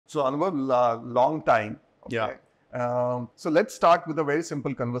So Anubhav, long time. Okay. Yeah. So let's start with a very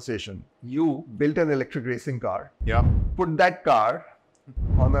simple conversation. You built an electric racing car. Yeah. Put that car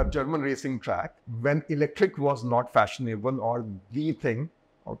on a German racing track when electric was not fashionable or the thing.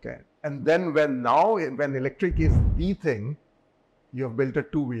 Okay. And then when electric is the thing, you have built a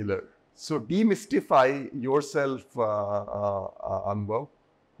two-wheeler. So demystify yourself, Anubhav.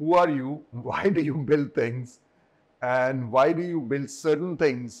 Who are you? Why do you build things? And why do you build certain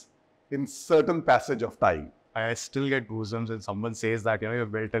things in certain passage of time? I still get goosebumps when someone says that,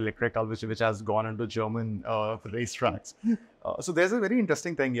 you've built an electric car which has gone into German racetracks. So there's a very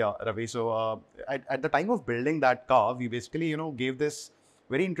interesting thing here, Ravi. So at the time of building that car, we basically, gave this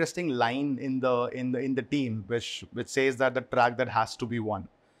very interesting line in the team, which says that the track that has to be won,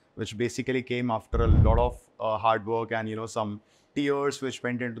 which basically came after a lot of hard work and, some tears which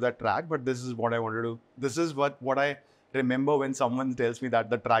went into that track. But this is what I wanted to, this is what I remember when someone tells me that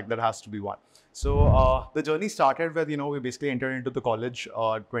the track that has to be won. So the journey started with, we basically entered into the college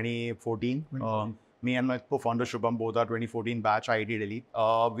 2014. Me and my co-founder Shubham, both are 2014 batch, IIT Delhi.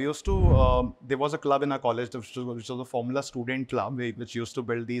 We used to, there was a club in our college, which was a Formula Student Club, which used to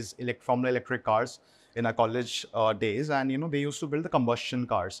build these Formula electric cars in our college days. And, they used to build the combustion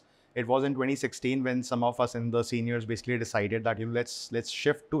cars. It was in 2016 when some of us in the seniors basically decided that, let's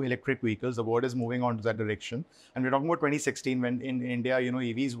shift to electric vehicles. The world is moving on to that direction. And we're talking about 2016 when in India,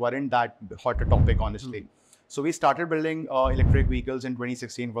 EVs weren't that hot a topic, honestly. So we started building electric vehicles in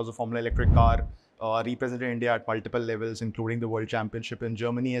 2016. It was a Formula electric car, represented India at multiple levels, including the World Championship in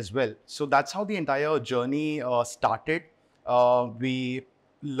Germany as well. So that's how the entire journey started. We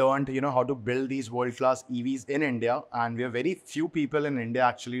learned, how to build these world-class EVs in India. And we are very few people in India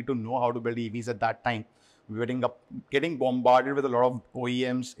actually to know how to build EVs at that time. We were getting bombarded with a lot of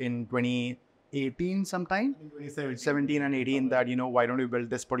OEMs in 2018 sometime, 17 and 18 that, why don't you build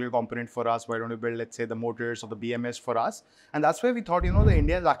this particular component for us? Why don't you build, let's say, the motors or the BMS for us? And that's where we thought, the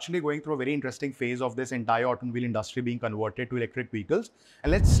India is actually going through a very interesting phase of this entire automobile industry being converted to electric vehicles.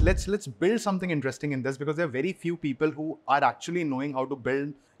 And let's build something interesting in this, because there are very few people who are actually knowing how to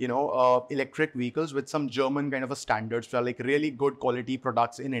build, electric vehicles with some German kind of a standards, which are like really good quality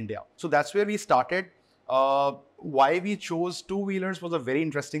products in India. So that's where we started. Why we chose two-wheelers was a very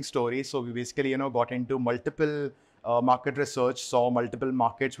interesting story. So we basically, got into multiple market research, saw multiple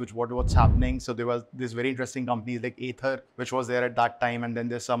markets, what's happening. So there was this very interesting companies like Ather, which was there at that time. And then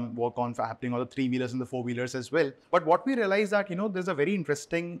there's some work on happening on the three-wheelers and the four-wheelers as well. But what we realized that, there's a very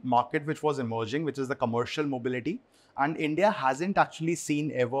interesting market which was emerging, which is the commercial mobility. And India hasn't actually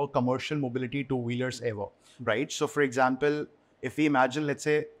seen ever commercial mobility two-wheelers ever, right? So for example, if we imagine, let's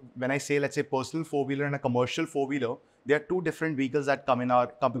say personal four-wheeler and a commercial four-wheeler, there are two different vehicles that come in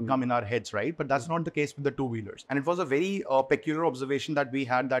our heads, right? But that's not the case with the two-wheelers. And it was a very peculiar observation that we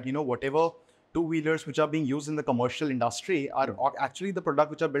had that, whatever two-wheelers which are being used in the commercial industry are actually the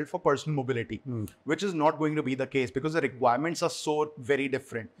product which are built for personal mobility, which is not going to be the case because the requirements are so very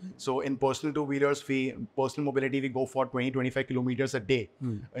different. So in personal two-wheelers, personal mobility, we go for 20-25 kilometers a day.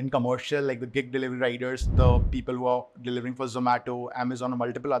 In commercial, like the gig delivery riders, the people who are delivering for Zomato, Amazon, or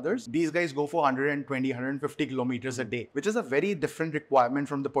multiple others, these guys go for 120-150 kilometers a day, which is a very different requirement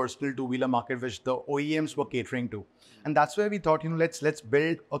from the personal two-wheeler market, which the OEMs were catering to. And that's where we thought, let's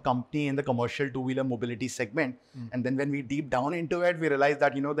build a company in the commercial two-wheeler mobility segment. And then when we deep down into it, we realized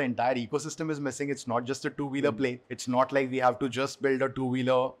that, the entire ecosystem is missing. It's not just a two-wheeler play. It's not like we have to just build a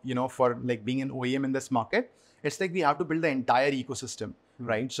two-wheeler, for like being an OEM in this market. It's like we have to build the entire ecosystem,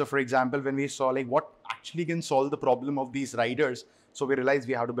 right? So for example, when we saw like what actually can solve the problem of these riders, so we realized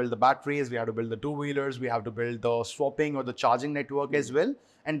we have to build the batteries, we have to build the two-wheelers, we have to build the swapping or the charging network as well.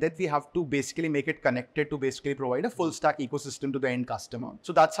 And then we have to basically make it connected to basically provide a full stack ecosystem to the end customer.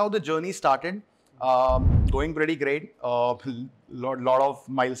 So that's how the journey started. Going pretty great. Lot of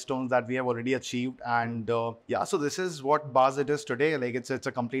milestones that we have already achieved. And yeah, so this is what Baaz it is today. Like it's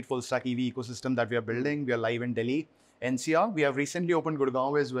a complete full stack EV ecosystem that we are building. We are live in Delhi, NCR. We have recently opened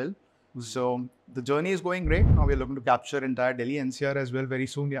Gurgaon as well. So the journey is going great. Now we're looking to capture entire Delhi NCR as well very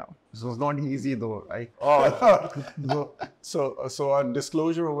soon. Yeah. So it's not easy though, right? Oh. So a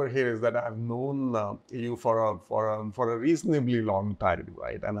disclosure over here is that I've known you for a reasonably long time,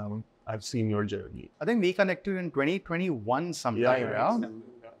 right? And I've seen your journey. I think we connected in 2021 sometime. Yeah.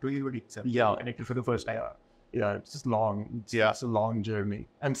 2027. Yeah. Connected for the first time. Yeah, it's just long. Yeah. It's a long journey.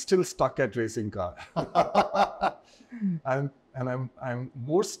 I'm still stuck at racing car. I'm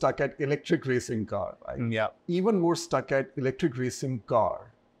more stuck at electric racing car. Right? Yeah. Even more stuck at electric racing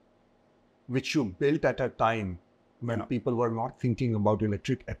car, which you built at a time when people were not thinking about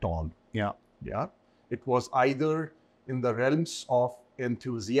electric at all. Yeah. Yeah. It was either in the realms of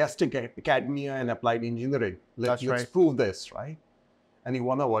enthusiastic academia and applied engineering. Let's prove this, right? And you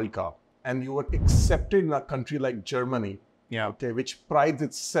won a World Cup. And you were accepted in a country like Germany, okay, which prides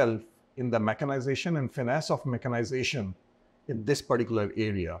itself in the mechanization and finesse of mechanization in this particular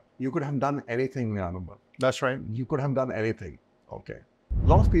area. You could have done anything, Anubhav. That's right. You could have done anything. Okay. A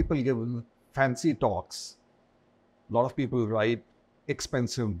lot of people give fancy talks. A lot of people write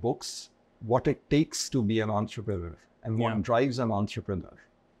expensive books, what it takes to be an entrepreneur and what drives an entrepreneur.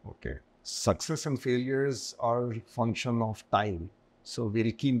 Okay. Success and failures are a function of time. So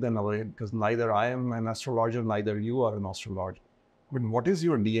we'll keep them away because neither I am an astrologer, neither you are an astrologer. But what is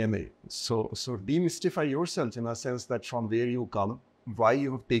your DNA? So demystify yourself in a sense that from where you come, why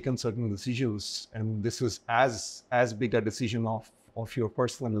you have taken certain decisions, and this is as big a decision of your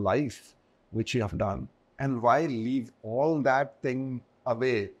personal life, which you have done, and why leave all that thing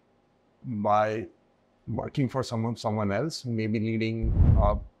away by working for someone else, maybe leading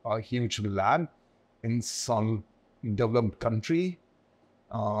a huge lab in some developed country,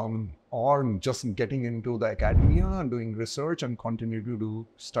 or just getting into the academia and doing research and continue to do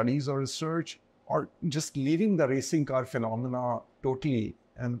studies or research, or just leaving the racing car phenomena totally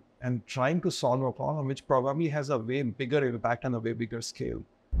and trying to solve a problem which probably has a way bigger impact and a way bigger scale.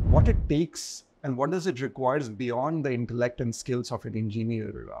 What it takes and what does it requires beyond the intellect and skills of an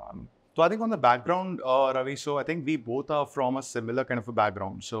engineer? So I think on the background, Ravi, so I think we both are from a similar kind of a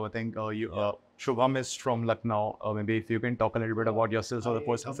background. So I think Shubham is from Lucknow. Maybe if you can talk a little bit about yourself or the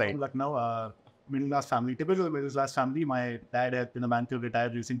personal side. From Lucknow, middle class family, typical middle class family. My dad has been a man till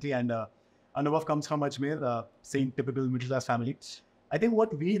retired recently, and Anubhav comes from Ajmer, same typical middle class family. I think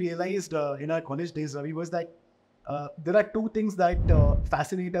what we realized in our college days, Ravi, was that there are two things that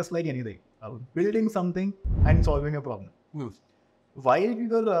fascinate us like anything: building something and solving a problem. While we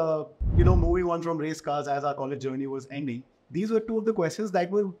were, moving on from race cars as our college journey was ending, these were two of the questions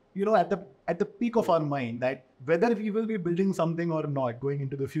that were, at the peak of our mind, that whether we will be building something or not going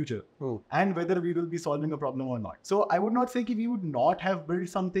into the future, and whether we will be solving a problem or not. So I would not say we would not have built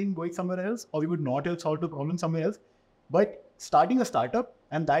something going somewhere else, or we would not have solved a problem somewhere else, but starting a startup,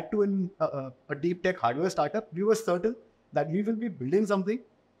 and that too in a deep tech hardware startup, we were certain that we will be building something.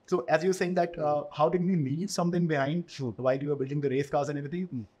 So as you're saying that, how did we leave something behind while you were building the race cars and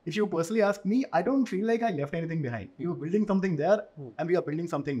everything? If you personally ask me, I don't feel like I left anything behind. We were building something there and we are building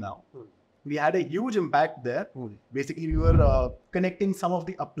something now. We had a huge impact there. Basically, we were connecting some of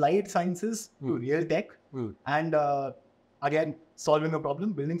the applied sciences to real tech and again, solving a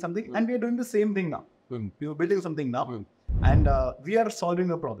problem, building something. And we are doing the same thing now. We were building something now and we are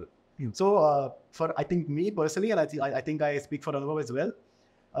solving a problem. So for, I think me personally, and I think I speak for Anubhav as well,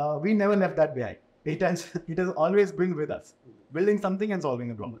 we never left that behind. It has always been with us, building something and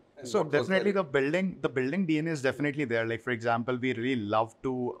solving a problem. So definitely the building DNA is definitely there. Like for example, we really love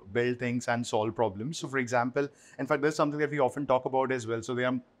to build things and solve problems. So for example, in fact, there's something that we often talk about as well. So there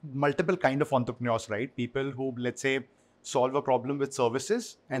are multiple kind of entrepreneurs, right? People who, let's say, solve a problem with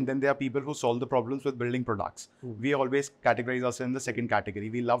services, and then there are people who solve the problems with building products. We always categorize ourselves in the second category.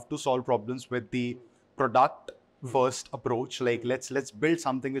 We love to solve problems with the product first approach, like let's build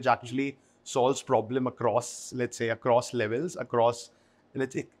something which actually solves problem across, let's say, across levels, across,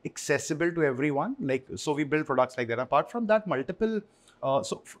 let's say, accessible to everyone. Like, so we build products like that. Apart from that,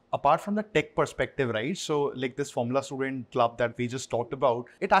 apart from the tech perspective, right? So like this Formula Student Club that we just talked about,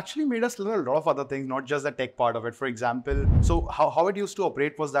 it actually made us learn a lot of other things, not just the tech part of it. For example, so how it used to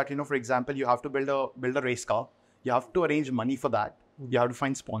operate was that, for example, you have to build a race car. You have to arrange money for that. You have to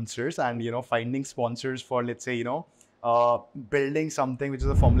find sponsors, and finding sponsors for, let's say, building something which is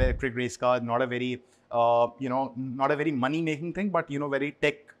a Formula electric race car, not a very not a very money making thing, but very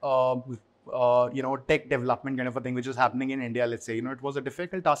tech tech development kind of a thing which is happening in India. Let's say, it was a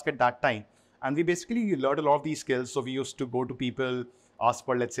difficult task at that time, and we basically learned a lot of these skills. So we used to go to people, ask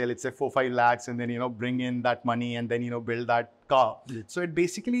for let's say 4-5 lakhs, and then bring in that money and then build that car. So it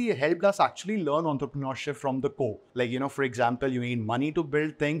basically helped us actually learn entrepreneurship from the core. Like for example, you need money to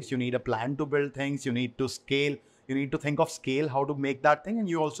build things, you need a plan to build things, you need to scale, you need to think of scale, how to make that thing, and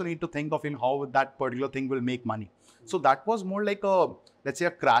you also need to think of how that particular thing will make money. So that was more like a, let's say,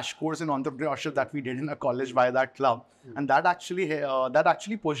 a crash course in entrepreneurship that we did in a college via that club. And that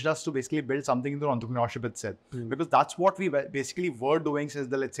actually pushed us to basically build something into entrepreneurship itself. Because that's what we basically were doing since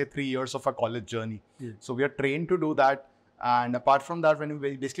the, let's say, 3 years of our college journey. So we are trained to do that. And apart from that, when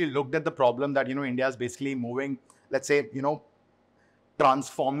we basically looked at the problem that, India is basically moving, let's say,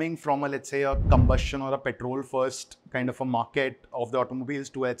 transforming from a, let's say, a combustion or a petrol first kind of a market of the automobiles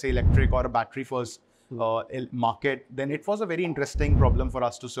to, let's say, electric or a battery first market, then it was a very interesting problem for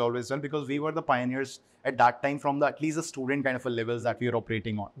us to solve as well, because we were the pioneers at that time from the at least the student kind of a levels that we were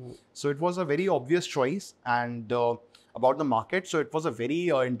operating on. So it was a very obvious choice and about the market. So it was a very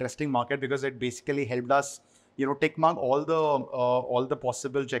interesting market because it basically helped us, tick mark all the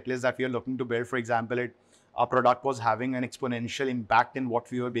possible checklists that we are looking to build. For example, our product was having an exponential impact in what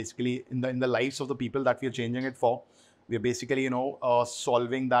we were basically in the lives of the people that we are changing it for. We are basically,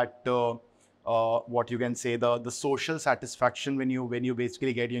 solving that, what you can say, the social satisfaction when you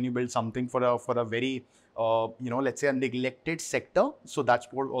basically you build something for a very, let's say a neglected sector. So that's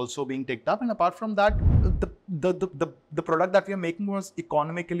also being ticked up. And apart from that, the product that we are making was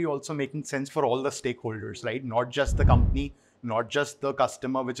economically also making sense for all the stakeholders, right? Not just the company, not just the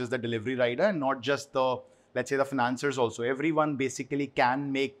customer, which is the delivery rider, and not just the, let's say, the financiers also. Everyone basically can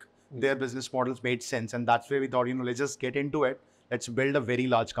make their business models made sense. And that's where we thought, let's just get into it. Let's build a very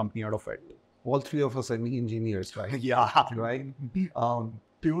large company out of it. All three of us are engineers, right? Yeah. Right.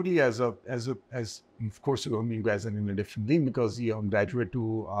 Purely as of course, you guys are in a different league because you're a graduate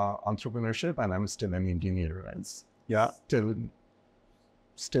to entrepreneurship, and I'm still an engineer, right? Yeah.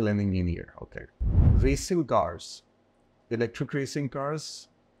 Still an engineer. Okay. Racing cars, electric racing cars,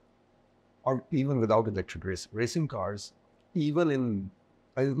 or even without electric racing cars, even in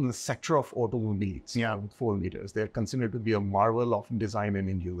the sector of automobiles, 4 liters, they're considered to be a marvel of design and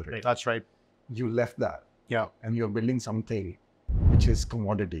engineering. Right. That's right. You left that. Yeah. And you're building something which is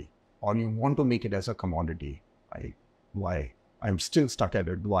commodity, or you want to make it as a commodity. Why? I'm still stuck at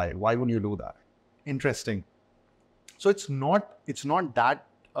it. Why? Why would you do that? Interesting. So it's not that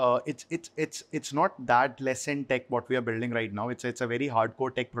it's not that less in tech what we are building right now. It's a very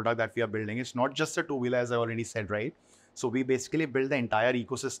hardcore tech product that we are building. It's not just a two-wheeler, as I already said, right? So we basically build the entire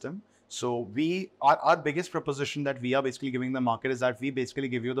ecosystem. So our biggest proposition that we are basically giving the market is that we basically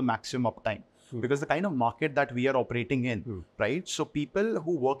give you the maximum uptime. Because the kind of market that we are operating in, right? So people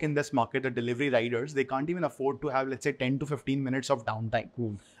who work in this market, the delivery riders, they can't even afford to have, let's say, 10 to 15 minutes of downtime.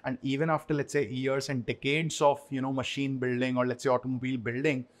 And even after, let's say, years and decades of, machine building or let's say automobile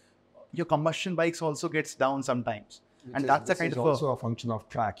building, your combustion bikes also gets down sometimes. And that's the kind of also a function of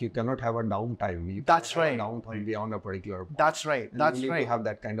track. You cannot have a downtime. That's right. Downtime beyond a particular point. That's right. That's you need right. to have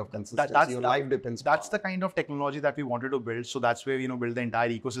that kind of consistency. Your life depends. That's the kind of technology that we wanted to build. So that's where build the entire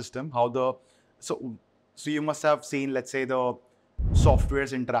ecosystem. So you must have seen, let's say, the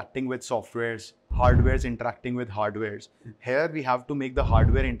softwares interacting with softwares, hardwares interacting with hardwares. Here we have to make the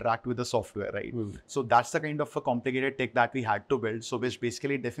hardware interact with the software, right? So that's the kind of a complicated tech that we had to build. So which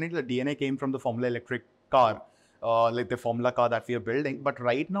basically definitely the DNA came from the Formula electric car. Like the Formula car that we are building. But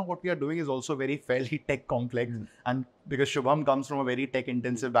right now what we are doing is also very fairly tech complex. And because Shubham comes from a very tech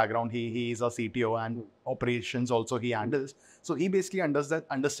intensive background, he is a CTO and operations also he handles. So he basically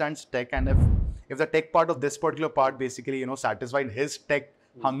understands tech, and if the tech part of this particular part basically, satisfied his tech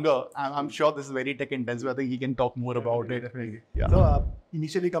hunger, I'm sure this is very tech intensive. I think he can talk more about it. Yeah. So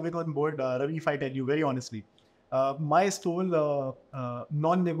initially coming on board, Ravi, if I tell you very honestly, my sole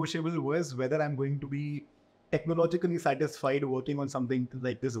non-negotiable was whether I'm going to be technologically satisfied working on something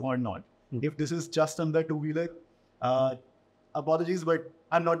like this or not. If this is just on the two-wheeler, apologies, but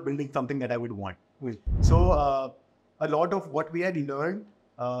I'm not building something that I would want. So a lot of what we had learned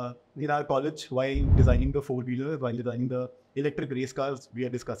in our college while designing the four-wheeler, while designing the electric race cars we are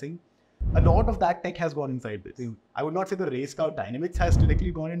discussing, a lot of that tech has gone inside this. I would not say the race car dynamics has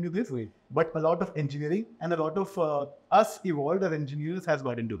directly gone into this, but a lot of engineering and a lot of us evolved as engineers has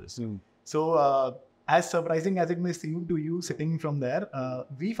got into this. So as surprising as it may seem to you sitting from there,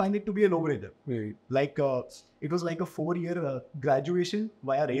 we find it to be a no-brainer. Like it was like a 4-year graduation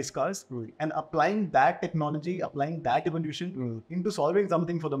via race cars and applying that technology, applying that evolution into solving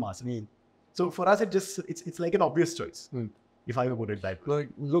something for the masses. So for us, it's like an obvious choice, if I put it that way.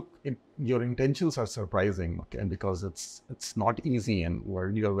 Look, your intentions are surprising, okay, because it's not easy, and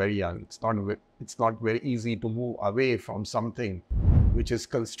you're very young. It's not very easy to move away from something which is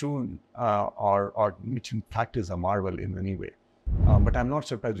construed or which in fact is a marvel in any way. But I'm not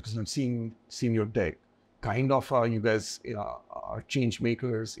surprised because I've seen your tech. Kind of you guys are change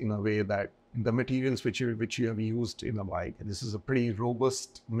makers in a way that the materials which you have used in the bike, this is a pretty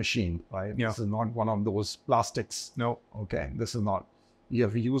robust machine, right? This is not one of those plastics. No. Okay, this is not. You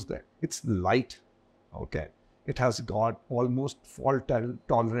have used that. It's light. Okay. It has got almost fault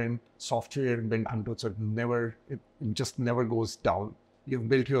tolerant software built into it, so it just never goes down. You've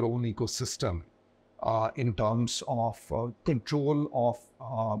built your own ecosystem in terms of control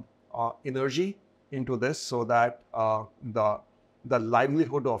of energy into this, so that the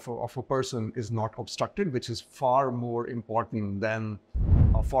livelihood of a person is not obstructed, which is far more important than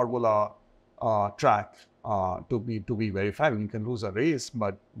a Formula track to be verified. You can lose a race,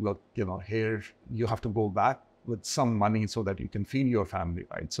 but look, here you have to go back with some money so that you can feed your family,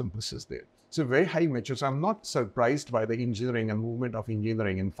 right? So this is there. So very high mature. So I'm not surprised by the engineering and movement of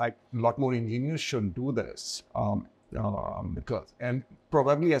engineering. In fact, a lot more engineers should do this. Because, and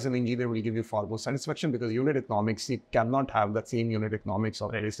probably as an engineer will give you far more satisfaction, because unit economics, you cannot have that same unit economics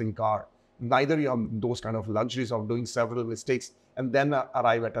of a racing car. Neither you have those kind of luxuries of doing several mistakes and then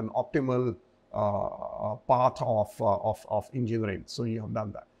arrive at an optimal path of engineering. So you have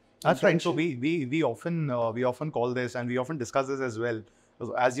done that. That's right. So we often call this, and we often discuss this as well.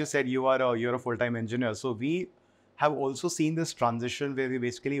 As you said, you're a full-time engineer. So we have also seen this transition where we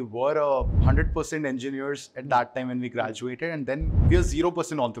basically were 100% engineers at that time when we graduated, and then we are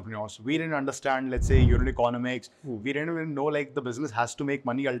 0% entrepreneurs. We didn't understand, let's say, unit economics. We didn't even know like the business has to make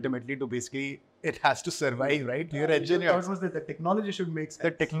money ultimately to basically, it has to survive, right? You're an engineer. Was that the technology should make sense. The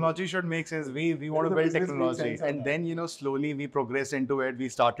technology should make sense. We want to build technology, and then slowly we progress into it. We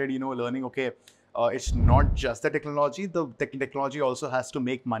started learning. Okay, it's not just the technology. The technology also has to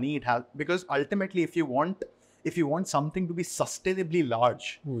make money. It has, because ultimately, if you want something to be sustainably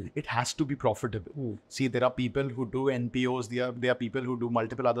large, it has to be profitable. See, there are people who do NPOs, there are people who do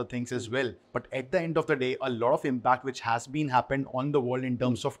multiple other things as well. But at the end of the day, a lot of impact which has been happened on the world in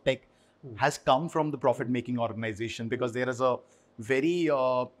terms of tech has come from the profit-making organization, because there is a very,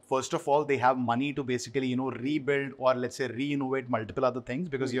 first of all, they have money to basically, rebuild or let's say re-innovate multiple other things,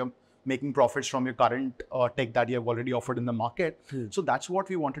 because you're making profits from your current tech that you have already offered in the market. So that's what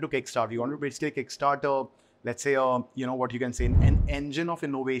we wanted to kickstart. We wanted to basically kickstart let's say, what you can say, an engine of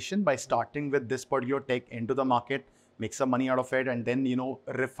innovation by starting with this particular tech into the market, make some money out of it, and then,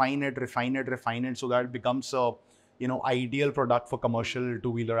 refine it so that it becomes a, ideal product for commercial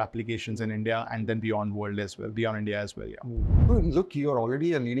two-wheeler applications in India and then beyond world as well, beyond India as well. Yeah. Look, you're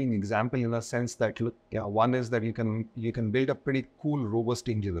already a leading example in a sense that, look, one is that you can build a pretty cool, robust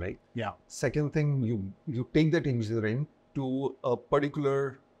engine, right? Yeah. Second thing, you take that engineering to a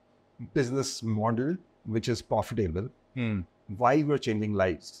particular business model which is profitable. Why we're changing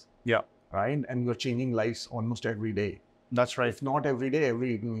lives? Yeah. Right? And we're changing lives almost every day. That's right. If not every day,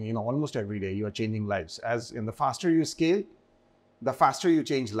 almost every day you are changing lives. As in the faster you scale, the faster you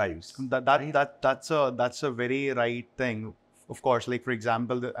change lives. That's a very right thing. Of course, like for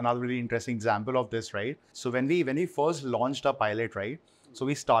example, another really interesting example of this, right? So when we first launched a pilot, right? So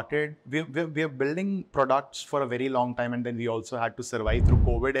we started, we're building products for a very long time, and then we also had to survive through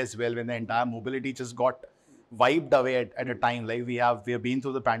COVID as well, when the entire mobility just got wiped away at a time. Like we have been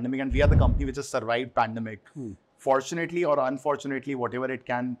through the pandemic, and we are the company which has survived pandemic. Fortunately or unfortunately, whatever it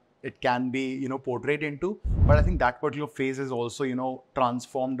can be, portrayed into. But I think that particular phase has also,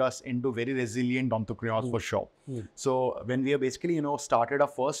 transformed us into very resilient entrepreneurs for sure. So when we basically, started our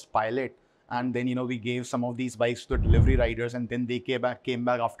first pilot, and then, we gave some of these bikes to the delivery riders, and then they came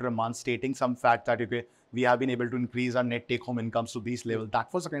back after a month stating some fact that, okay, we have been able to increase our net take home incomes to these levels.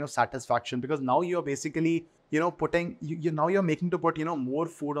 That was a kind of satisfaction, because now you're basically, now you're making to put, more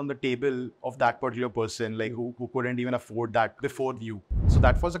food on the table of that particular person, like who couldn't even afford that before you. So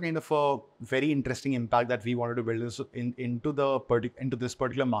that was a kind of a very interesting impact that we wanted to build into this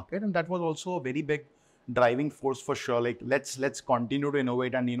particular market. And that was also a very big driving force for sure. Like let's continue to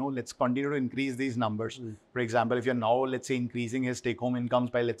innovate, and let's continue to increase these numbers. For example, if you're now, let's say, increasing his take home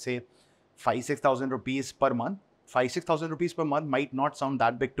incomes by, let's say, 5,000-6,000 rupees per month. 5,000-6,000 rupees per month might not sound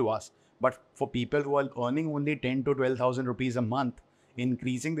that big to us, but for people who are earning only 10,000 to 12,000 rupees a month,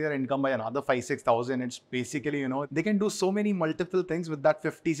 increasing their income by another 5,000-6,000, it's basically, they can do so many multiple things with that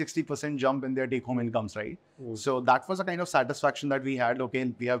 50-60% jump in their take home incomes, right? So that was a kind of satisfaction that we had.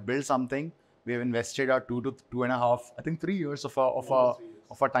 Okay, we have built something. We have invested our 2 to 2.5, I think 3 years of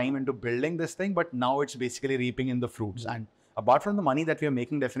our time into building this thing, but now it's basically reaping in the fruits. And apart from the money that we are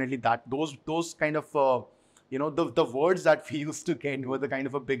making, definitely those kind of the words that we used to get were the kind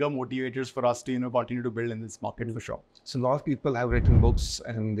of a bigger motivators for us to continue to build in this market for sure. So a lot of people have written books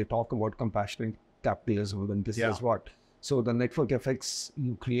and they talk about compassionate capitalism, and this is what. So the network effects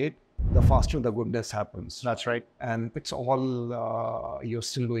you create, the faster the goodness happens. That's right. And it's all, you're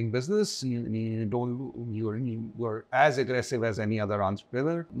still doing business. You're as aggressive as any other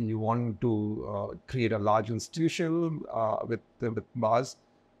entrepreneur. You want to create a large institution with Baaz.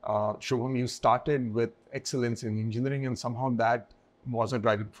 Shubham, you started with excellence in engineering, and somehow that was a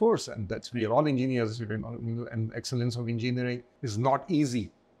driving force. And we are all engineers, and excellence of engineering is not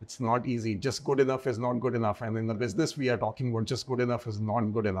easy. It's not easy. Just good enough is not good enough. And in the business we are talking about, just good enough is not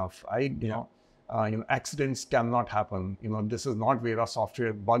good enough. Accidents cannot happen. This is not where a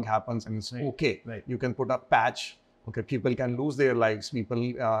software bug happens and it's okay. Right. You can put a patch Okay, people can lose their lives.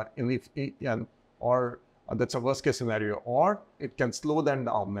 People, that's a worst case scenario. Or it can slow them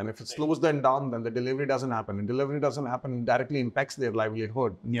down. And if it slows them down, then the delivery doesn't happen. And delivery doesn't happen, it directly impacts their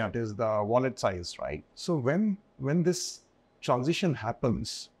livelihood. Yeah. It is the wallet size, right? So when this transition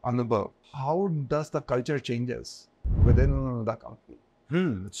happens, Anubhav, how does the culture changes within the company?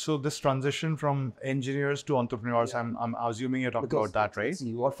 So this transition from engineers to entrepreneurs, I'm assuming you're talking about that, right?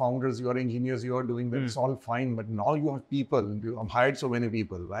 You are founders, you are engineers, you are doing that. It's all fine, but now you have people. You have hired so many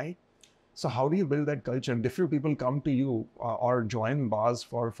people, right? So how do you build that culture? Different people come to you or join Baaz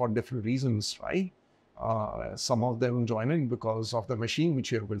for different reasons, right? Some of them joining because of the machine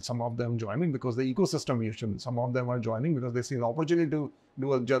which you have built. Some of them joining because the ecosystem you should. Some of them are joining because they see an opportunity to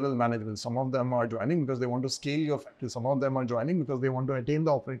do a general management. Some of them are joining because they want to scale your factory. Some of them are joining because they want to attain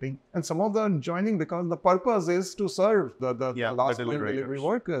the operating. And some of them are joining because the purpose is to serve the last mile delivery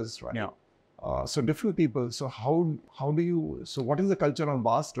workers, right? Yeah. So different people. So so what is the culture on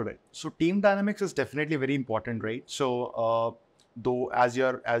Baaz today? So team dynamics is definitely very important, right? So though as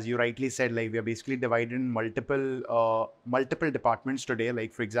you rightly said, like we are basically divided in multiple departments today.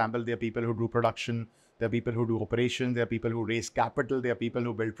 Like for example, there are people who do production, there are people who do operations, there are people who raise capital, there are people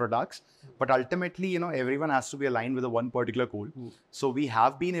who build products. But ultimately, everyone has to be aligned with a one particular goal. So we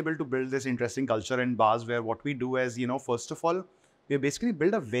have been able to build this interesting culture in Baaz where what we do is, first of all, we basically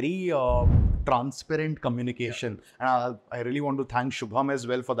build a very transparent communication. And I really want to thank Shubham as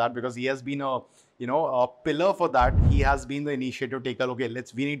well for that, because he has been a pillar for that. He has been the initiative taker. Okay,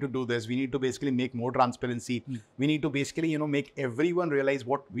 we need to do this. We need to basically make more transparency. We need to basically, make everyone realize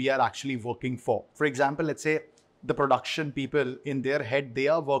what we are actually working for. For example, let's say the production people in their head, they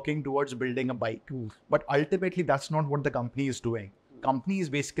are working towards building a bike. But ultimately, that's not what the company is doing. Company is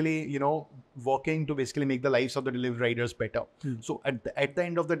basically, working to basically make the lives of the delivery riders better. So at the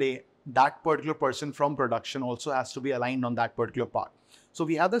end of the day, that particular person from production also has to be aligned on that particular part. So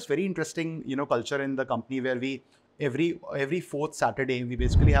we have this very interesting, culture in the company where we, every fourth Saturday, we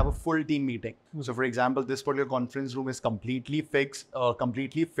basically have a full team meeting. So for example, this particular conference room is completely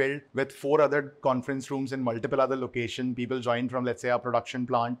completely filled with 4 other conference rooms in multiple other locations. People join from, let's say, our production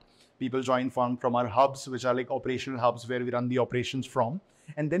plant. People join from our hubs, which are like operational hubs where we run the operations from.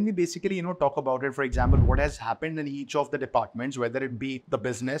 And then we basically, talk about it. For example, what has happened in each of the departments, whether it be the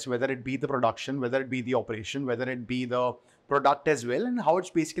business, whether it be the production, whether it be the operation, whether it be the product as well, and how it's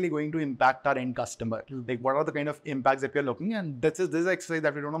basically going to impact our end customer. Like what are the kind of impacts that we're looking at? And this is exercise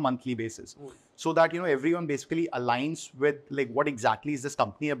that we do on a monthly basis. So that, everyone basically aligns with like what exactly is this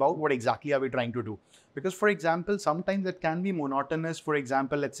company about? What exactly are we trying to do? Because for example, sometimes it can be monotonous. For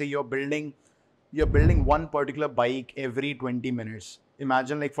example, let's say you're building one particular bike every 20 minutes.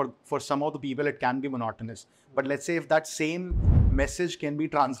 Imagine like for some of the people, it can be monotonous. But let's say if that same message can be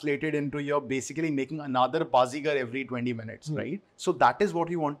translated into you're basically making another Bazigar every 20 minutes, right? So that is what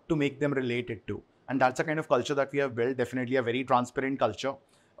we want to make them related to. And that's the kind of culture that we have built. Definitely a very transparent culture.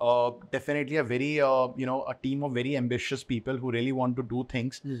 Definitely a very, a team of very ambitious people who really want to do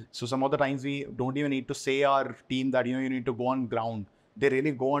things. So some of the times we don't even need to say our team that, you need to go on ground. They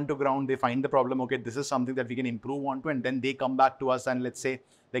really go onto ground, they find the problem, okay, this is something that we can improve onto, and then they come back to us and let's say,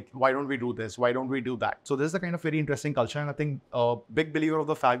 like, why don't we do this? Why don't we do that? So this is the kind of very interesting culture. And I think a big believer of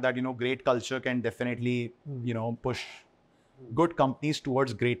the fact that, great culture can definitely, push good companies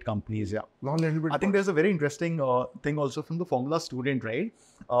towards great companies. Yeah. I think there's a very interesting thing also from the Formula student, right?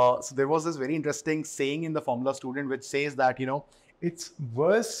 So there was this very interesting saying in the Formula student, which says that, it's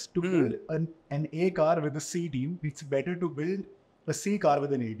worse to build an A car with a C team. It's better to build a C car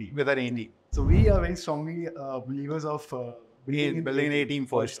with an A team. With an A team. So we are very strongly believers of building an A team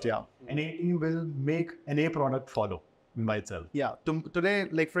first. Yeah. An A team will make an A product follow by itself. Yeah. Today,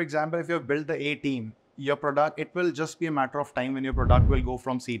 like for example, if you have built the A team, your product, it will just be a matter of time when your product will go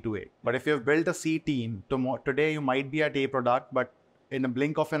from C to A. But if you have built a C team, today you might be at A product, but in a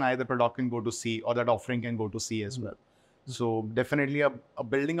blink of an eye, the product can go to C, or that offering can go to C as well. So definitely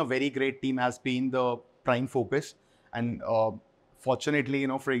building a very great team has been the prime focus. And fortunately,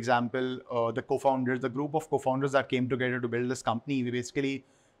 for example, the group of co-founders that came together to build this company, we basically,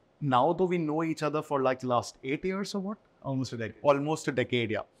 now though we know each other for like the last 8 years or what? Almost a decade. Almost a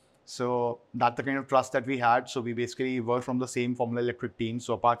decade, yeah. So that's the kind of trust that we had. So we basically were from the same Formula Electric team.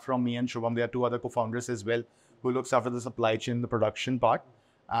 So apart from me and Shubham, there are 2 other co-founders as well who looks after the supply chain, the production part.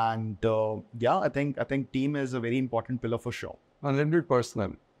 And yeah, I think team is a very important pillar for sure. 100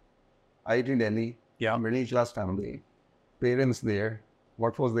 personal. IT Delhi, yeah, middle class family, parents there.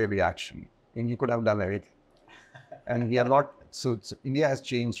 What was their reaction? And you could have done everything. And we are not. So India has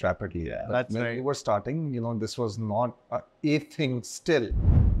changed rapidly. Yeah, that's when right. we were starting, this was not a thing still.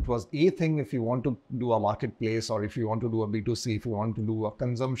 It was a thing if you want to do a marketplace, or if you want to do a B2C, if you want to do a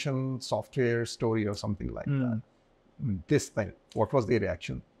consumption software story or something like that. This thing, what was their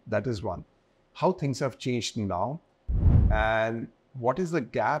reaction? That is one. How things have changed now, and what is the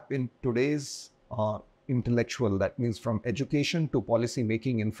gap in today's intellectual, that means from education to policy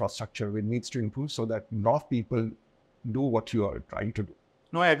making infrastructure, which needs to improve so that enough people do what you are trying to do.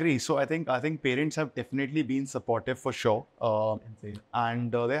 No, I agree. So I think parents have definitely been supportive for sure,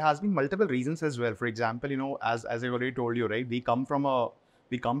 and there has been multiple reasons as well. For example, as I already told you, right? We come from a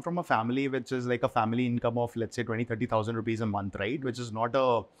family which is like a family income of, let's say, 20,000-30,000 rupees a month, right? Which is not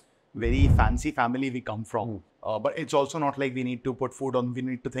a very fancy family we come from. But it's also not like we need to put we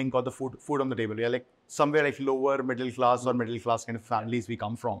need to think of the food on the table. We are like somewhere like lower middle class or middle class kind of families we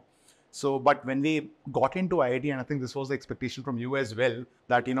come from. So, but when we got into IIT, and I think this was the expectation from you as well,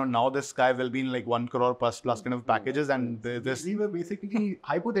 that, now this guy will be in like 1 crore plus kind of packages, and we were basically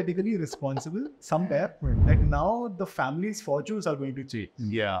hypothetically responsible somewhere that now the family's fortunes are going to change.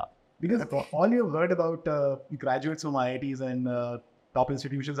 Yeah. Because all you've heard about graduates from IITs and top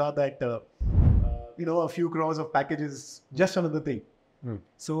institutions are that, a few crores of packages, just another thing.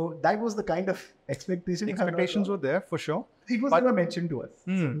 So that was the kind of expectations were there for sure. It was never mentioned to us.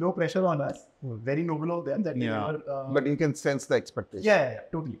 So no pressure on us. Very noble of them that they were. But you can sense the expectation. Yeah,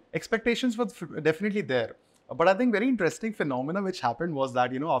 totally. Expectations were definitely there. But I think very interesting phenomena which happened was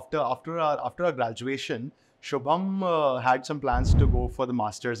that, after our graduation, Shubham had some plans to go for the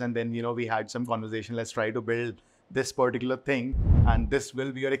masters, and then, we had some conversation. Let's try to build this particular thing, and this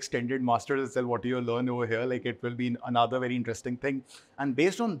will be your extended master's itself. What you learn over here, like it will be another very interesting thing. And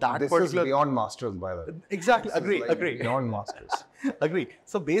based on that, this is beyond masters, by the way. Exactly, agree. Beyond masters. Agree.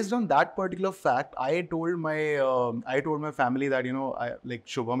 So based on that particular fact, I told my family that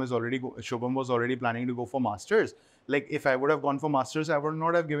Shubham was already planning to go for masters. Like if I would have gone for masters, I would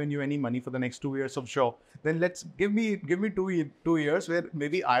not have given you any money for the next 2 years of sure. Then let's give me 2 years where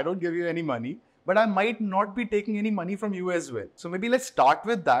maybe I don't give you any money, but I might not be taking any money from you as well. So maybe let's start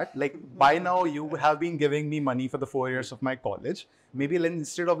with that. Like by now you have been giving me money for the 4 years of my college. Maybe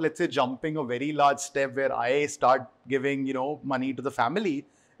instead of, let's say, jumping a very large step where I start giving, money to the family,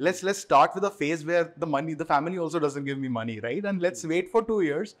 let's start with a phase where the family also doesn't give me money, right? And let's wait for 2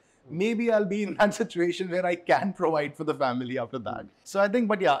 years. Maybe I'll be in that situation where I can provide for the family after that. So I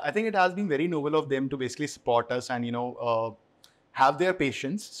think it has been very noble of them to basically support us and, have their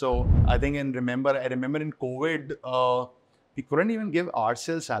patience. So I think I remember in COVID, we couldn't even give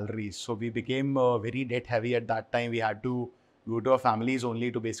ourselves salaries. So we became very debt heavy at that time. We had to go to our families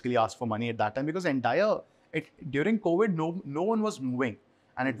only to basically ask for money at that time, because during COVID, no one was moving.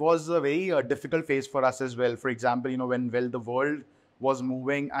 And it was a very difficult phase for us as well. For example, when the world was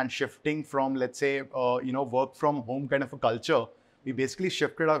moving and shifting from, let's say, work from home kind of a culture, we basically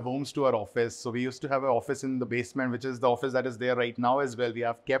shifted our homes to our office. So we used to have an office in the basement, which is the office that is there right now as well. We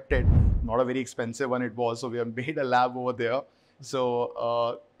have kept it, not a very expensive one it was. So we have made a lab over there.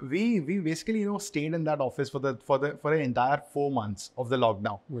 So we basically stayed in that office for the entire 4 months of the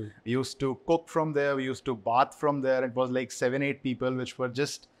lockdown. We used to cook from there. We used to bath from there. It was like 7-8 people which were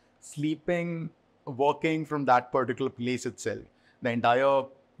just sleeping, working from that particular place itself. The entire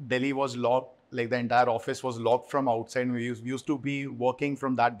Delhi was locked. Like the entire office was locked from outside. And we used to be working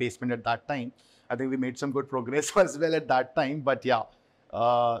from that basement at that time. I think we made some good progress as well at that time. But yeah,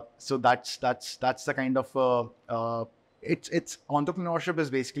 so that's the kind of it's entrepreneurship is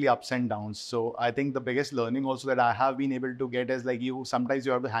basically ups and downs. So I think the biggest learning also that I have been able to get is like sometimes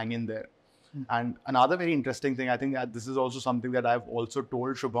you have to hang in there. And another very interesting thing, I think that this is also something that I've also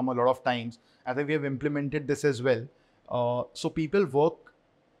told Shubham a lot of times. I think we have implemented this as well. So people work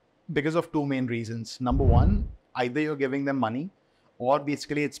because of 2 main reasons. Number one, either you're giving them money, or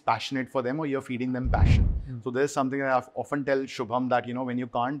basically it's passionate for them, or you're feeding them passion. So there's something that I often tell Shubham that, when you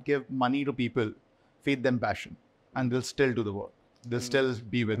can't give money to people, feed them passion, and they'll still do the work. They'll still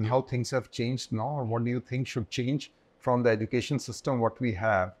be with you. How things have changed now, or what do you think should change from the education system, what we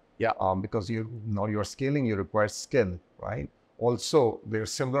have? Yeah. Because you're scaling, you require skill, right? Also, there are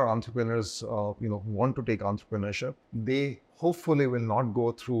similar entrepreneurs, who want to take entrepreneurship. They hopefully will not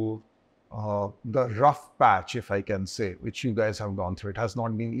go through the rough patch, if I can say, which you guys have gone through. It has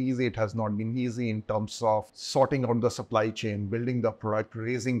not been easy. It has not been easy in terms of sorting out the supply chain, building the product,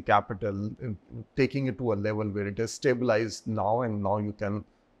 raising capital, taking it to a level where it is stabilized now, and now you can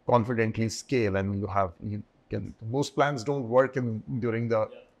confidently scale, and most plans don't work during the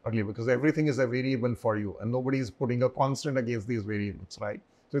early, because everything is a variable for you, and nobody is putting a constant against these variables, right?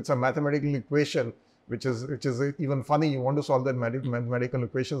 So it's a mathematical equation, which is even funny. You want to solve the mathematical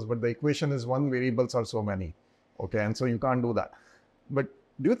equations, but the equation is one, variables are so many, okay? And so you can't do that. But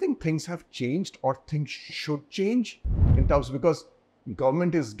Do you think things have changed or things should change in terms, because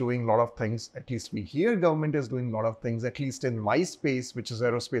government is doing a lot of things, at least we hear government is doing a lot of things, at least in my space, which is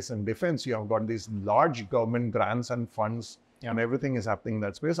aerospace and defense, you have got these large government grants and funds and everything is happening in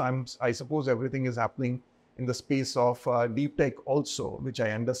that space. I suppose everything is happening in the space of deep tech also, which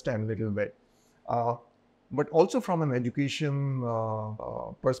I understand a little bit. But also from an education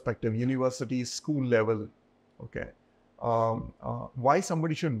perspective, university, school level, okay. Why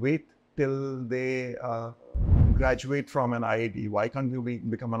somebody should wait till they graduate from an IIT? Why can't you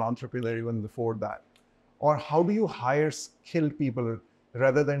become an entrepreneur even before that? Or how do you hire skilled people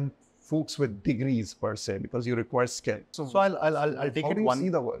rather than folks with degrees per se, because you require skill? So I'll take how it do you see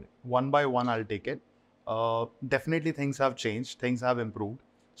the world? one by one. I'll take it. Definitely things have changed. Things have improved.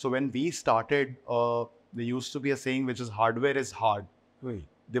 So when we started, there used to be a saying which is hardware is hard.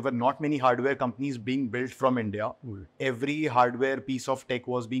 There were not many hardware companies being built from India. Every hardware piece of tech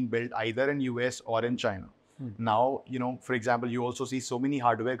was being built either in US or in China. Now, for example, you also see so many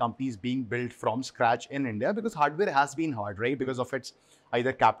hardware companies being built from scratch in India because hardware has been hard, right? Because of its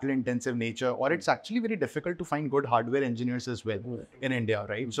either capital intensive nature, or it's actually very difficult to find good hardware engineers as well in India,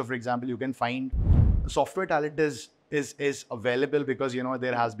 right? So for example, you can find software talent is available because,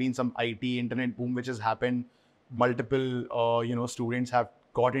 there has been some IT internet boom which has happened. Multiple, students have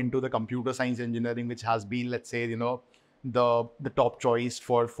got into the computer science engineering, which has been, let's say, the top choice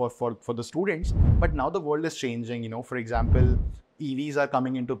for the students. But now the world is changing. For example, EVs are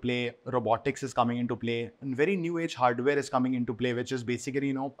coming into play, robotics is coming into play, and very new age hardware is coming into play, which is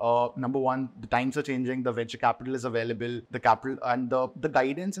basically, number one, the times are changing, the venture capital is available, the capital and the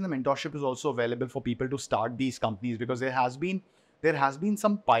guidance and the mentorship is also available for people to start these companies, because there has been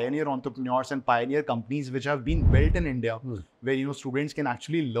some pioneer entrepreneurs and pioneer companies which have been built in India, where, students can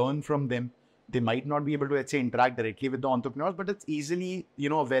actually learn from them. They might not be able to, let's say, interact directly with the entrepreneurs, but it's easily,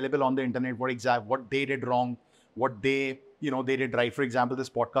 available on the internet, what they did wrong, what they did right. For example, this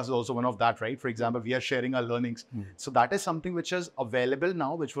podcast is also one of that, right? For example, we are sharing our learnings. So that is something which is available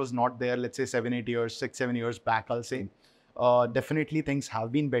now, which was not there, let's say 6, 7 years back, I'll say. Definitely things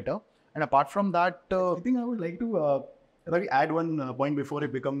have been better. And apart from that, I think I would like to add one point before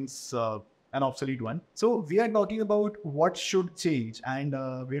it becomes an obsolete one. So we are talking about what should change, and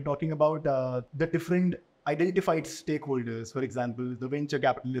we're talking about the different identified stakeholders, for example, the venture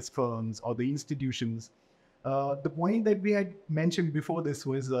capitalist firms or the institutions. The point that we had mentioned before this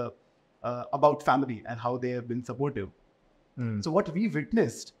was about family and how they have been supportive. So what we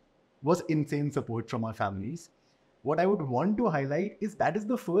witnessed was insane support from our families. What I would want to highlight is that is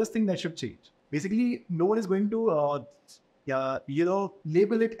the first thing that should change. Basically, no one is going to,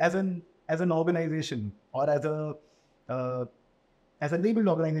 label it as an organization or as a labeled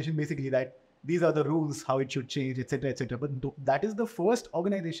organization, basically, that these are the rules, how it should change, etc., etc. But that is the first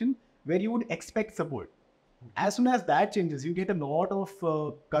organization where you would expect support. As soon as that changes, you get a lot of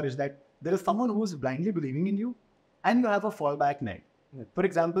courage that there is someone who is blindly believing in you and you have a fallback net. For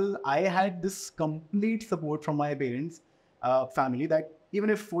example, I had this complete support from my parents, family, that even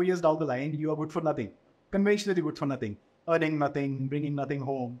if 4 years down the line, you are good for nothing, conventionally good for nothing, earning nothing, bringing nothing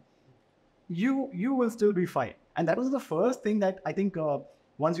home, you will still be fine. And that was the first thing that I think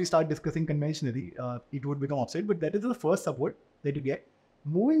once we start discussing conventionally, it would become obsolete. But that is the first support that you get.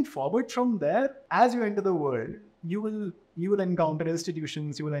 Moving forward from there, as you enter the world, you will encounter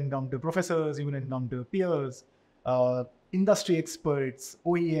institutions, you will encounter professors, you will encounter peers, industry experts,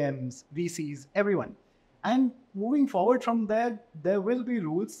 OEMs, VCs, everyone. And moving forward from there, there will be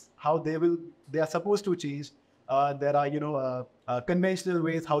rules how they are supposed to change. There are conventional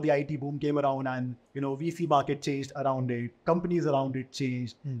ways how the IT boom came around, and VC market changed around it, companies around it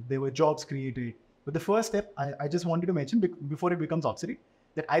changed, there were jobs created. But the first step I just wanted to mention before it becomes obsolete,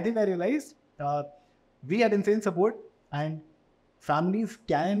 that I think I realized we had insane support, and families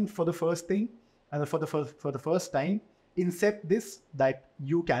can, for the first thing and for the first time, incept this, that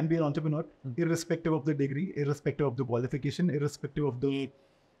you can be an entrepreneur irrespective of the degree, irrespective of the qualification, irrespective of the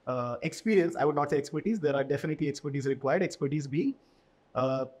experience. I would not say expertise. There are definitely expertise required. Expertise being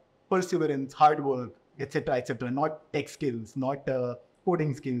perseverance, hard work, etc., etc. Not tech skills, not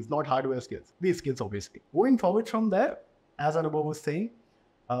coding skills, not hardware skills. These skills, obviously. Going forward from there, as Anubhav was saying,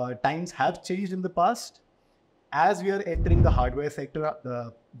 times have changed in the past. As we are entering the hardware sector,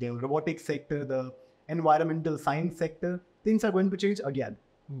 the robotics sector, the environmental science sector, things are going to change again.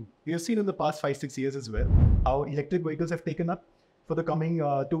 We have seen in the past 5-6 years as well how electric vehicles have taken up. For the coming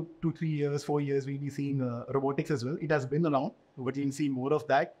 2, 3 years, 4 years, we'll be seeing robotics as well. It has been around, but you'll see more of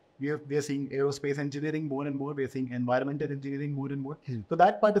that. We are seeing aerospace engineering more and more. We are seeing environmental engineering more and more. So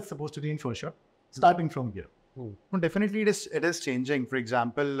that part is supposed to change for sure, starting from here. No, definitely it is changing. For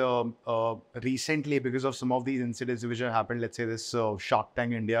example, recently, because of some of these incidents which have happened, let's say this Shark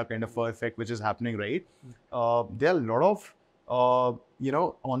Tank India kind of effect which is happening, right? There are a lot of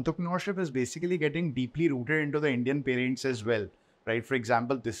entrepreneurship is basically getting deeply rooted into the Indian parents as well, right? For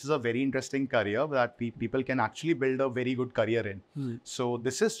example, this is a very interesting career that people can actually build a very good career in. So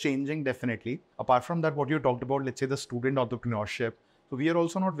this is changing definitely. Apart from that, what you talked about, let's say the student entrepreneurship. So we are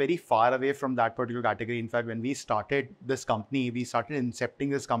also not very far away from that particular category. In fact, when we started this company, we started incepting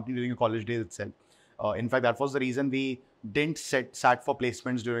this company during the college days itself. In fact, that was the reason we didn't sat for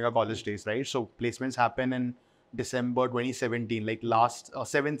placements during our college days, right? So placements happen in December 2017, like last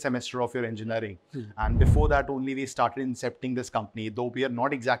 7th semester of your engineering. And before that only we started incepting this company, though we are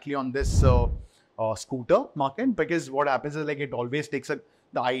not exactly on this scooter market, because what happens is like it always takes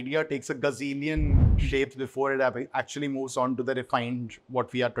the idea takes a gazillion shapes before it actually moves on to the refined what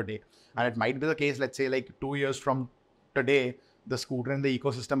we are today. And it might be the case, let's say like 2 years from today, the scooter and the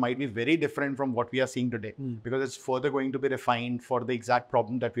ecosystem might be very different from what we are seeing today, because it's further going to be refined for the exact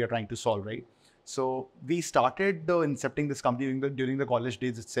problem that we are trying to solve, right? So we started incepting this company during the college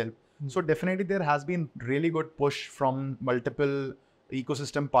days itself. So definitely there has been really good push from multiple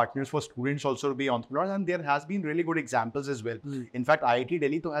ecosystem partners for students also to be entrepreneurs, and there has been really good examples as well. In fact, IIT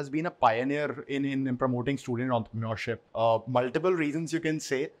Delhi has been a pioneer in promoting student entrepreneurship. Multiple reasons you can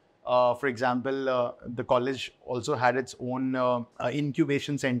say. For example, the college also had its own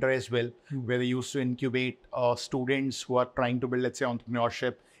incubation center as well, where they used to incubate students who are trying to build, let's say,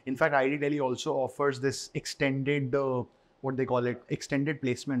 entrepreneurship. In fact, IIT Delhi also offers this extended, what they call it, extended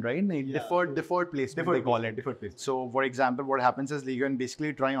placement, right? Deferred placement, they call it. Deferred placement. So, for example, what happens is you can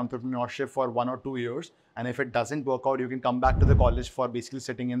basically try entrepreneurship for 1 or 2 years. And if it doesn't work out, you can come back to the college for basically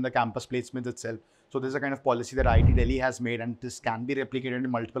sitting in the campus placements itself. So there's a kind of policy that IIT Delhi has made, and this can be replicated in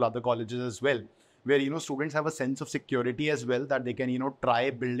multiple other colleges as well, where, students have a sense of security as well, that they can,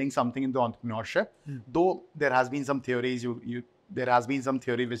 try building something into entrepreneurship. Though there has been some theories, there has been some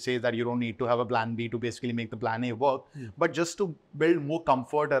theory which says that you don't need to have a plan B to basically make the plan A work, but just to build more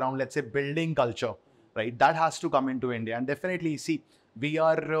comfort around, let's say, building culture, right? That has to come into India. And definitely, see,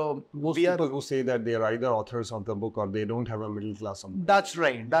 most people who say that they are either authors of the book or they don't have a middle class. That's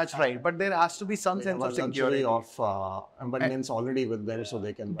right. But there has to be some sense of security of abundance already with them, so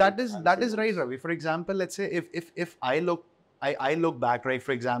they can. That is right, Ravi. For example, let's say if I look back, right?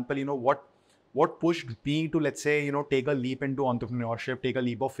 For example, what pushed me to, let's say, take a leap into entrepreneurship, take a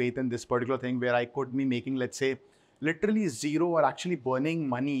leap of faith in this particular thing, where I could be making, let's say, literally zero or actually burning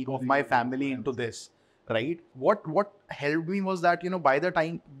money of my family into this. Right? What helped me was that, by the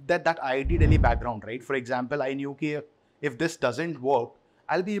time that IIT Delhi background, right? For example, I knew that if this doesn't work,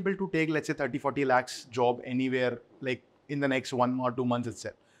 I'll be able to take, let's say, 30-40 lakhs job anywhere, like in the next 1 or 2 months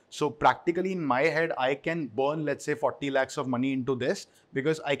itself. So practically in my head, I can burn, let's say, 40 lakhs of money into this,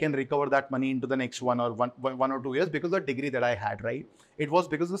 because I can recover that money into the next 1 or 2 years, because of the degree that I had, right? It was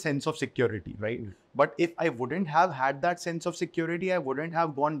because of the sense of security, right? But if I wouldn't have had that sense of security, I wouldn't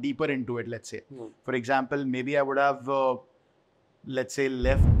have gone deeper into it, let's say. For example, maybe I would have, let's say,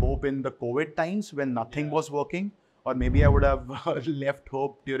 left hope in the COVID times when nothing was working, or maybe I would have left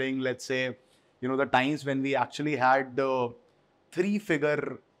hope during, let's say, the times when we actually had the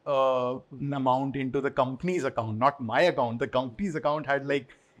 3-figure amount into the company's account, not my account. The company's account had like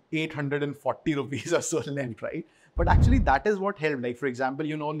 840 rupees or so left, right? But actually that is what helped. Like, for example,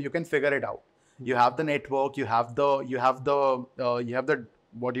 you can figure it out. You have the network, you have the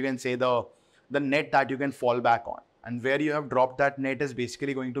what you can say, the net that you can fall back on. And where you have dropped that net is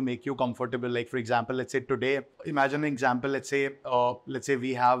basically going to make you comfortable. Like, for example, let's say today, imagine an example, let's say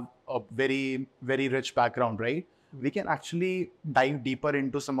we have a very, very rich background, right? We can actually dive deeper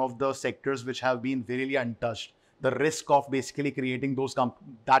into some of the sectors which have been really untouched. The risk of basically creating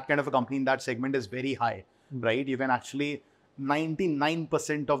that kind of a company in that segment is very high, right? You can actually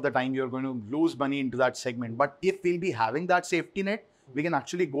 99% of the time you're going to lose money into that segment. But if we'll be having that safety net, we can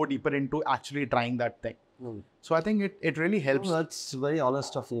actually go deeper into actually trying that thing. So I think it really helps. No, that's very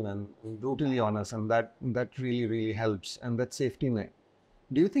honest of you, man. Brutally honest, and that really, really helps. And that safety net.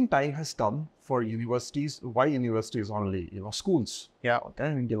 Do you think time has come for universities? Why universities only? Schools. Yeah.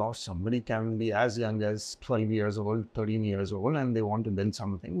 Okay. Somebody can be as young as 12 years old, 13 years old, and they want to build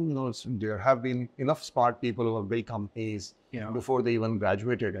something. There have been enough smart people who have built companies before they even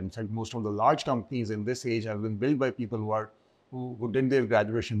graduated. And in fact, most of the large companies in this age have been built by people who did their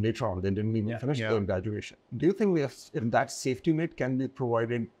graduation later on. They didn't even finish their graduation. Do you think if that safety net can be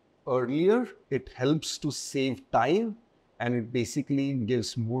provided earlier, it helps to save time? And it basically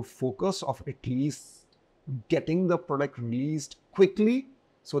gives more focus of at least getting the product released quickly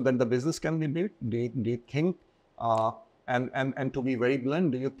so that the business can be built? Do you think, and to be very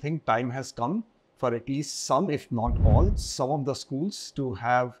blunt, do you think time has come for at least some, if not all, some of the schools to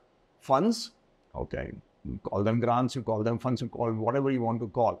have funds? Okay, you call them grants, you call them funds, you call whatever you want to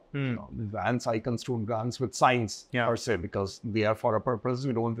call. You know, grants, I construe grants with science per se, because they are for a purpose.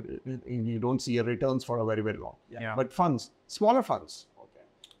 You don't see a returns for a very, very long. But funds, smaller funds.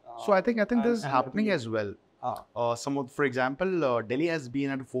 So I think this is happening as well. For example, Delhi has been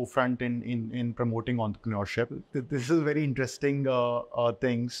at the forefront in promoting entrepreneurship. This is a very interesting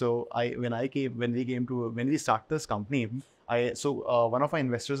thing. So when we start this company, one of our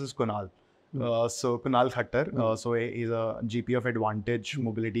investors is Kunal. So Kunal Khattar, so he's a GP of Advantage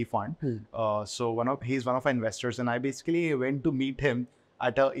Mobility Fund. He's one of our investors, and I basically went to meet him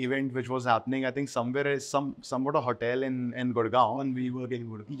at an event which was happening, I think somewhere somewhat a hotel in Gurgaon. One we work in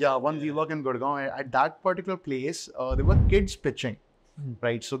Gurgaon. Yeah, we work in Gurgaon. At that particular place, there were kids pitching,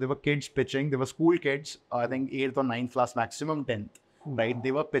 right? So there were kids pitching. There were school kids, I think 8th or 9th class, maximum 10th, right?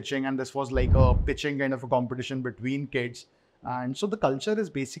 They were pitching, and this was like a pitching kind of a competition between kids. And so the culture is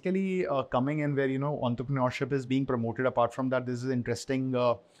basically coming in where, entrepreneurship is being promoted. Apart from that, this is interesting.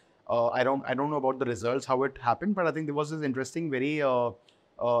 I don't know about the results, how it happened, but I think there was this interesting, very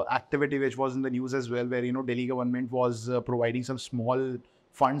activity which was in the news as well, where Delhi government was providing some small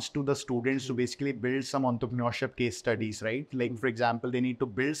funds to the students to basically build some entrepreneurship case studies, right? Like, for example, they need to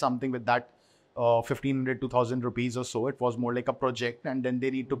build something with that 1,500 to 1,000 rupees or so. It was more like a project, and then they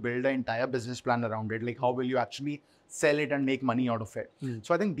need to build an entire business plan around it. Like, how will you actually sell it and make money out of it?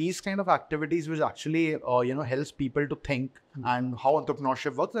 So I think these kind of activities which actually helps people to think and how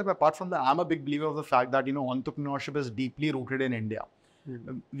entrepreneurship works. And apart from that, I'm a big believer of the fact that entrepreneurship is deeply rooted in India.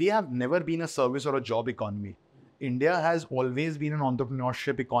 We have never been a service or a job economy. India has always been an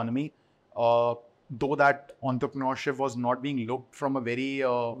entrepreneurship economy, though that entrepreneurship was not being looked from a very,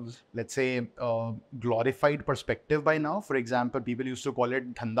 let's say, glorified perspective by now. For example, people used to call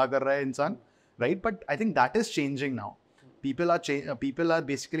it "dhanda kar raha hai insan," right? But I think that is changing now. People are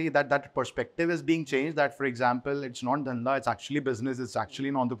basically, that perspective is being changed. That, for example, it's not dhanda, it's actually business. It's actually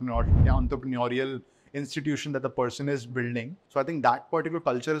an entrepreneurial institution that the person is building. So I think that particular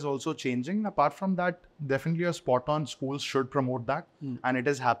culture is also changing. Apart from that, definitely a spot on. Schools should promote that, and it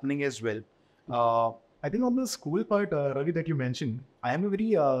is happening as well. I think on the school part, Ravi, that you mentioned, I have a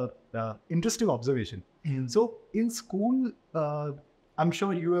very interesting observation. So in school, I'm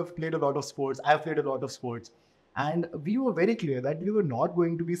sure you have played a lot of sports. I've played a lot of sports. And we were very clear that we were not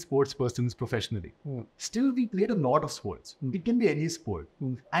going to be sports persons professionally. Still, we played a lot of sports. It can be any sport.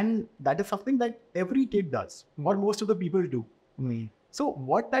 And that is something that every kid does, or most of the people do. So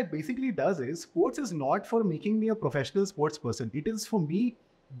what that basically does is, sports is not for making me a professional sports person. It is for me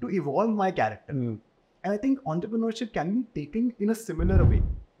to evolve my character. And I think entrepreneurship can be taken in a similar way.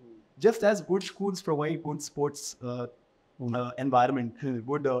 Just as good schools provide good sports environment,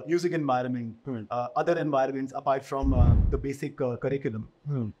 good music environment, other environments apart from the basic curriculum.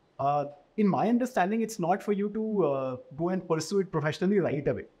 In my understanding, it's not for you to go and pursue it professionally right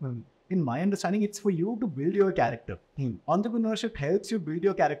away. In my understanding, it's for you to build your character. Entrepreneurship helps you build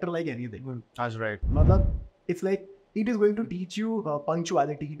your character like anything. That's right. It's like, it is going to teach you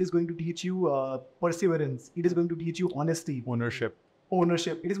punctuality. It is going to teach you perseverance. It is going to teach you honesty. Ownership.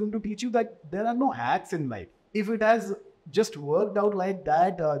 It is going to teach you that there are no hacks in life. If it has just worked out like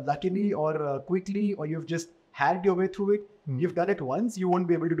that, luckily or quickly, or you've just hacked your way through it, you've done it once, you won't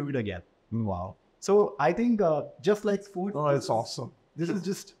be able to do it again. Wow. So I think just like sports, that's awesome. This is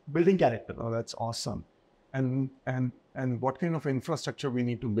just building character. Oh, that's awesome. And what kind of infrastructure we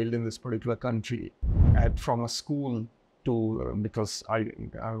need to build in this particular country, from a school to, because I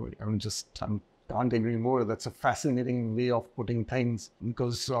can't agree more. That's a fascinating way of putting things,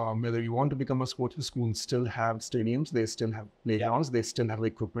 because whether you want to become a sports school, still have stadiums, they still have playgrounds, they still have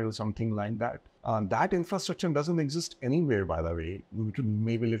equipment or something like that. That infrastructure doesn't exist anywhere, by the way.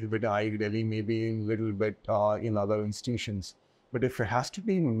 Maybe a little bit in Delhi, maybe a little bit in other institutions. But if it has to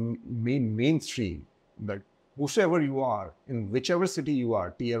be made mainstream, that whosoever you are, in whichever city you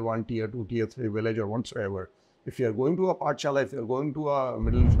are, tier 1, tier 2, tier 3 village or whatsoever, if you're going to a Pathshala, if you're going to a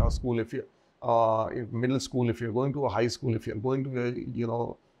middle school, if you're going to a high school, if you're going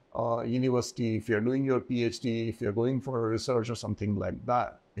to a university, if you're doing your PhD, if you're going for research or something like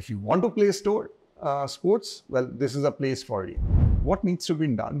that, if you want to play sports, well, this is a place for you. What needs to be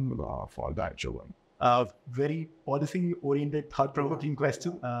done for that, Shubham? Very policy-oriented, thought-provoking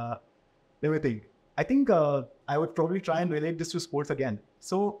question. Let me think. I think I would probably try and relate this to sports again.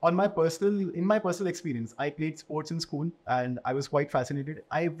 So in my personal experience, I played sports in school and I was quite fascinated.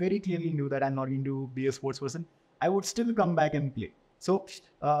 I very clearly knew that I'm not going to be a sports person. I would still come back and play. So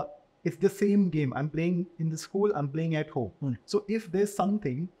it's the same game. I'm playing in the school, I'm playing at home. So if there's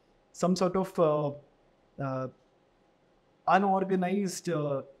something, some sort of unorganized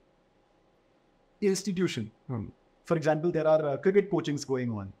institution, for example, there are cricket coachings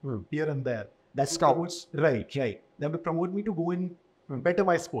going on here and there. That's Scouts. Right. They have to promote me to go and better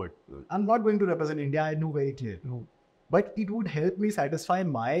my sport. I'm not going to represent India, I know very clear. But it would help me satisfy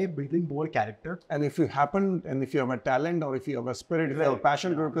my building more character. And if you happen, and if you have a talent or if you have a spirit, if you have a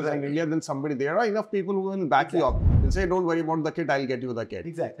passion to represent India, then there are enough people who will back you up. They'll say, don't worry about the kit, I'll get you the kit.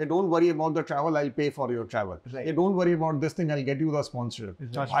 Exactly. Hey, don't worry about the travel, I'll pay for your travel. Hey, don't worry about this thing, I'll get you the sponsorship.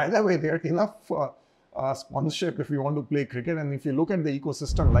 By the way, there are enough sponsorship if you want to play cricket. And if you look at the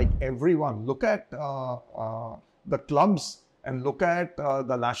ecosystem, like everyone, look at the clubs and look at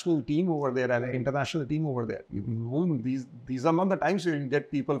the national team over there and the international team over there. These are not the times you get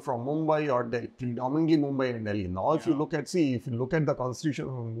people from Mumbai or Delhi, predominantly Mumbai and Delhi. Now, if you look at the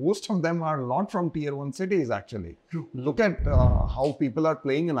constitution, most of them are not from tier 1 cities actually. Look at how people are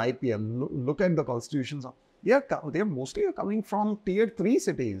playing in IPL. Look at the constitutions. They're mostly coming from tier 3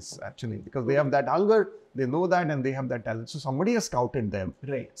 cities actually, because they have that hunger, they know that, and they have that talent. So somebody has scouted them.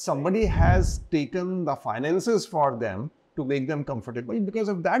 Somebody has taken the finances for them to make them comfortable. Because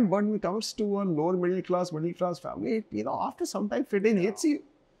of that burden comes to a lower middle class family, after some time fitting hits you.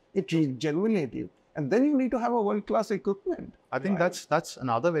 It genuinely hits you. And then you need to have a world-class equipment. I think that's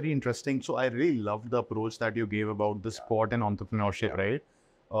another very interesting. So I really love the approach that you gave about the sport and entrepreneurship, right?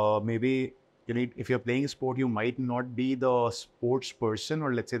 Maybe if you're playing sport, you might not be the sports person,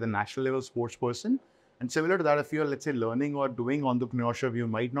 or let's say the national level sports person. And similar to that, if you're, let's say, learning or doing entrepreneurship, you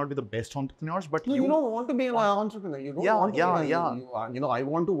might not be the best entrepreneurs, but you don't want to be an entrepreneur. You don't want to be, I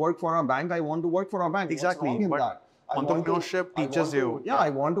want to work for a bank. I want to work for a bank. Exactly. But entrepreneurship teaches you. I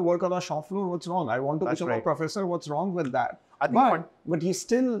want to work on a shop floor. What's wrong? I want to become a professor. What's wrong with that? But you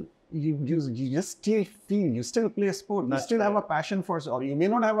still, you just still feel, you still play a sport. You still have a passion for, or you may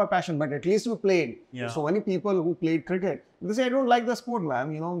not have a passion, but at least you played. So many people who played cricket, they say, I don't like the sport,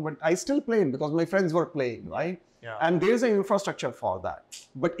 man, but I still played because my friends were playing, right? And there's an infrastructure for that.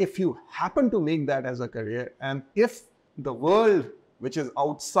 But if you happen to make that as a career, and if the world, which is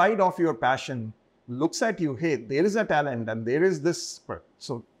outside of your passion, looks at you, hey, there is a talent and there is this,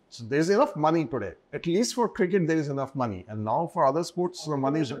 so there's enough money today. At least for cricket, there is enough money. And now for other sports, the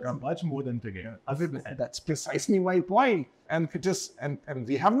money is much more than cricket. That's precisely my point. And it is, and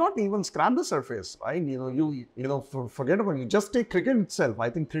we have not even scratched the surface, right? Forget about it. You just take cricket itself. I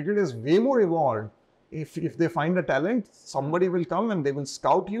think cricket is way more evolved. If they find a talent, somebody will come and they will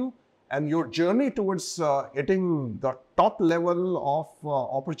scout you. And your journey towards hitting the top level of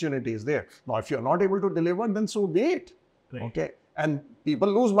opportunities there. Now, if you're not able to deliver, then so be it. Okay. And people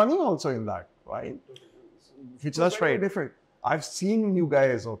lose money also in that, right? Which is very different. I've seen you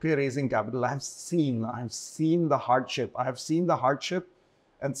guys, raising capital. I've seen the hardship. I have seen the hardship,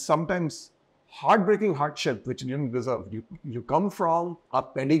 and sometimes heartbreaking hardship, which you didn't deserve. You come from a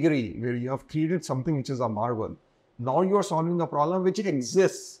pedigree where you have created something which is a marvel. Now you are solving a problem which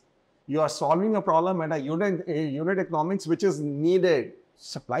exists. You are solving a problem at a unit economics which is needed.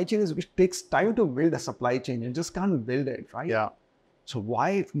 Supply chain which takes time to build a supply chain. You just can't build it, right? So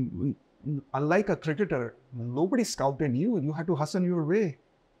why, unlike a cricketer, nobody scouted you. You had to hustle your way.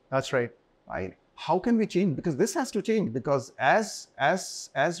 That's right. Right? How can we change? Because this has to change. Because as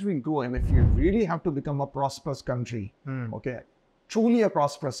we grow, and if you really have to become a prosperous country, truly a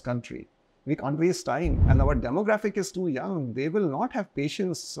prosperous country, we can't waste time. And our demographic is too young. They will not have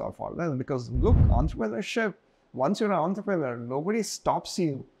patience for that. Because look, entrepreneurship, once you're an entrepreneur, nobody stops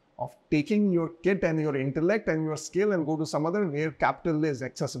you of taking your kit and your intellect and your skill and go to some other where capital is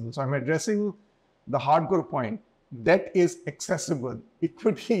accessible. So I'm addressing the hardcore point. Debt is accessible.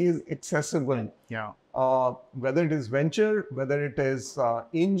 Equity is accessible. Whether it is venture, whether it is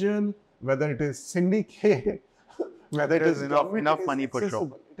angel, whether it is syndicate, whether it is enough money for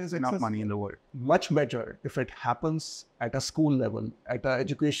sure. It is enough money in the world. Much better if it happens at a school level, at an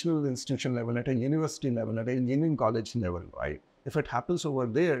educational institution level, at a university level, at an engineering college level, right? If it happens over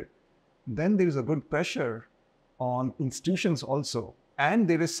there, then there is a good pressure on institutions also. And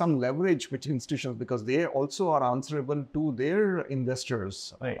there is some leverage which institutions, because they also are answerable to their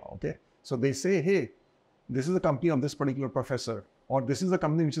investors. Okay. So they say, hey, this is a company of this particular professor, or this is a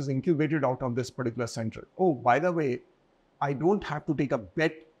company which is incubated out of this particular center. Oh, by the way, I don't have to take a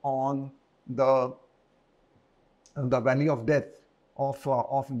bet on the valley of death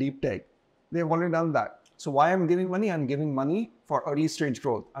of deep tech. They've already done that. So why I'm giving money? I'm giving money for early stage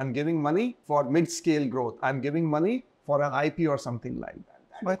growth. I'm giving money for mid-scale growth. I'm giving money for an IP or something like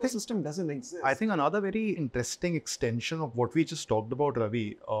that. ecosystem doesn't exist. I think another very interesting extension of what we just talked about,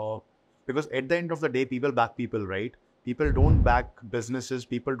 Ravi, because at the end of the day, people back people, right? People don't back businesses,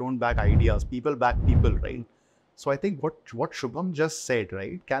 people don't back ideas, people back people, right? So I think what Shubham just said,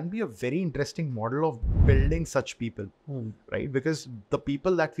 right, can be a very interesting model of building such people, right? Because the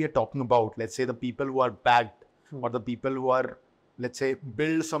people that we are talking about, let's say the people who are backed or the people who are, let's say,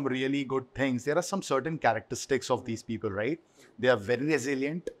 build some really good things, there are some certain characteristics of these people, right? They are very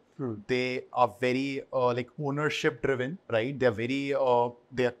resilient. They are very like ownership driven, right? They are very,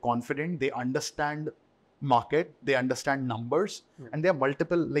 they are confident. They understand market. They understand numbers, and there are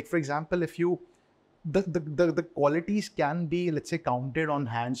multiple. Like for example, if you the qualities can be, let's say, counted on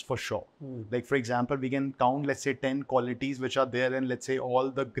hands for sure. Like for example, we can count, let's say, 10 qualities which are there in, let's say, all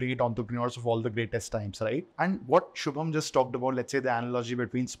the great entrepreneurs of all the greatest times, right? And what Shubham just talked about, let's say the analogy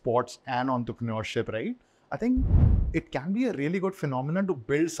between sports and entrepreneurship, right? I think it can be a really good phenomenon to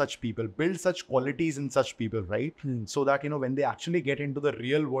build such people, build such qualities in such people, right? So that, you know, when they actually get into the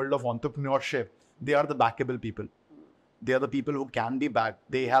real world of entrepreneurship, they are the backable people. They are the people who can be backed.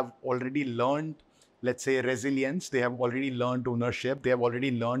 They have already learned, let's say, resilience. They have already learned ownership. They have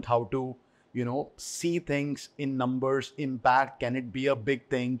already learned how to, you know, see things in numbers, impact. Can it be a big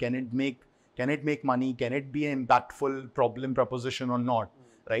thing? Can it make money? Can it be an impactful problem proposition or not?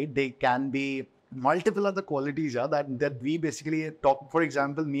 Right? They can be multiple other qualities, yeah, that we basically talk. For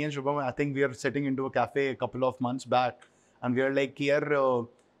example, me and Shubham, I think we are sitting into a cafe a couple of months back, and we are like, here,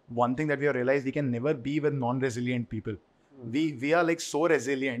 one thing that we have realized, we can never be with non-resilient people. We are like so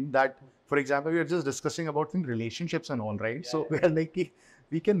resilient that, for example, we are just discussing about relationships and all, right? So we are like,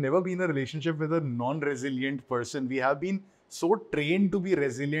 we can never be in a relationship with a non-resilient person. We have been so trained to be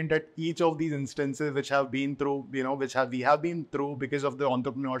resilient at each of these instances, which have been through, you know, we have been through because of the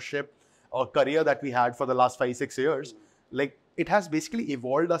entrepreneurship career that we had for the last 5-6 years. Like, it has basically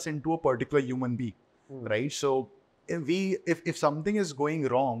evolved us into a particular human being, right? So if something is going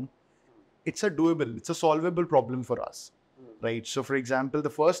wrong, it's a solvable problem for us. Right. So, for example,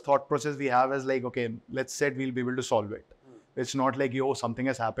 the first thought process we have is like, okay, let's say we'll be able to solve it. It's not like, yo, something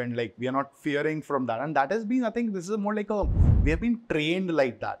has happened. Like, we are not fearing from that. And that has been, I think this is more like we have been trained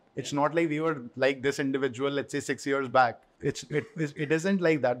like that. It's not like we were like this individual, let's say 6 years back. It isn't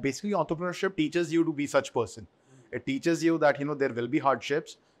like that. Basically, entrepreneurship teaches you to be such person. It teaches you that, you know, there will be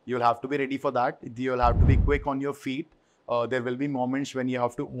hardships. You'll have to be ready for that. You'll have to be quick on your feet. There will be moments when you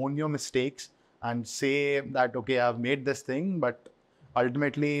have to own your mistakes and say that, okay, I've made this thing, but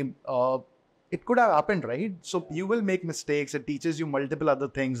ultimately it could have happened, right? So you will make mistakes. It teaches you multiple other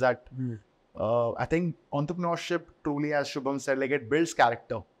things that I think entrepreneurship truly, as Shubham said, like, it builds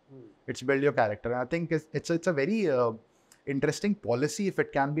character. It's build your character. And I think it's a very interesting policy if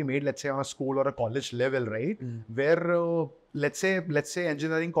it can be made, let's say, on a school or a college level, right? Where let's say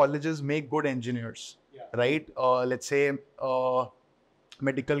engineering colleges make good engineers, right? Let's say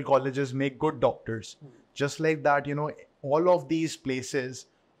medical colleges make good doctors. Just like that, you know, all of these places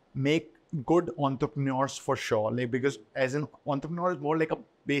make good entrepreneurs for sure. Like, because as an entrepreneur is more like a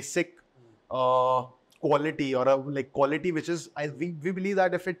basic quality, or a like quality which is, we believe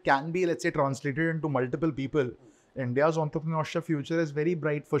that if it can be, let's say, translated into multiple people, India's entrepreneurship future is very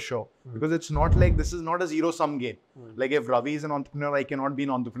bright for sure. Because it's not like, this is not a zero-sum game. Like, if Ravi is an entrepreneur, I cannot be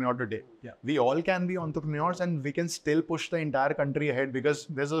an entrepreneur today. We all can be entrepreneurs, and we can still push the entire country ahead, because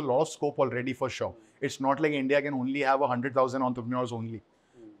there's a lot of scope already for sure. It's not like India can only have 100,000 entrepreneurs only.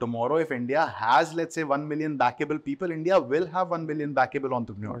 Tomorrow, if India has, let's say, 1 million backable people, India will have 1 million backable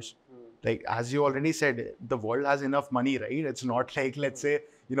entrepreneurs. Like, as you already said, the world has enough money, right? It's not like, let's say,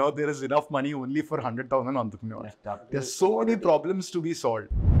 you know, there is enough money only for 100,000 entrepreneurs. There's so many problems to be solved.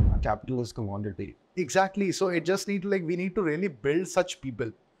 Capital is commodity. Exactly. So it just need to, like, we need to really build such people.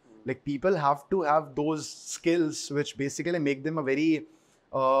 Like, people have to have those skills which basically make them a very,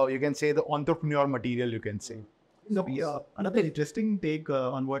 you can say, the entrepreneur material, you can say. No, another interesting take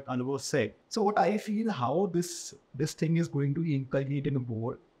on what Anubhav said. So what I feel, how this thing is going to inculcate in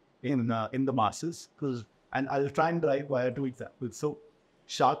more in the masses, and I'll try and drive via two examples. So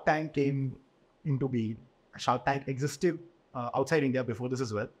Shark Tank came into being. Shark Tank existed outside India before this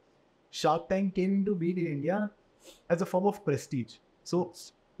as well. Shark Tank came into being in India as a form of prestige. So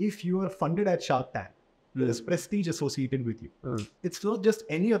if you are funded at Shark Tank, there's prestige associated with you. It's not just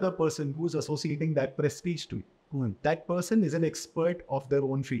any other person who's associating that prestige to you. That person is an expert of their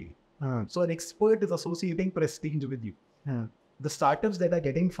own field. So an expert is associating prestige with you. The startups that are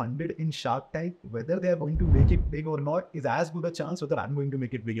getting funded in Shark Tank, whether they are going to make it big or not, is as good a chance whether I'm going to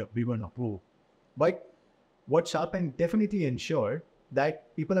make it bigger or not. But what Shark Tank definitely ensured,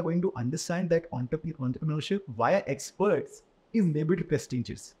 that people are going to understand that entrepreneurship via experts is a bit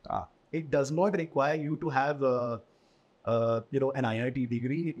prestigious. It does not require you to have an IIT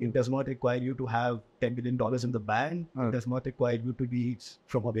degree. It does not require you to have $10 million in the bank. It does not require you to be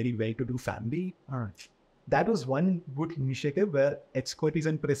from a very well-to-do family. That was one good initiative where expertise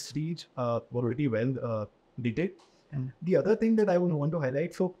and prestige were really well dated. And the other thing that I would want to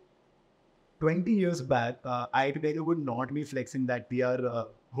highlight, so 20 years back, IIT would not be flexing that we are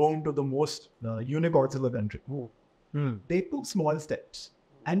home to the most unicorns in the country. They took small steps.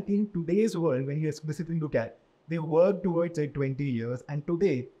 And in today's world, when you explicitly look at, they work towards it 20 years. And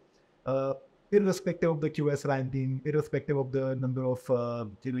today, irrespective of the QS ranking, irrespective of the number of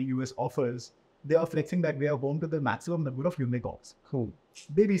US offers, they are flexing that we are home to the maximum number of unicorns. Cool.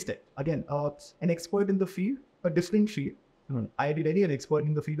 Baby step. Again, an expert in the field, a distinct field. IIT Delhi, an expert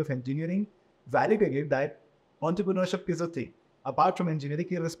in the field of engineering, validated that entrepreneurship is a thing. Apart from engineering,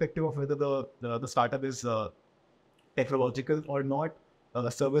 irrespective of whether the startup is technological or not,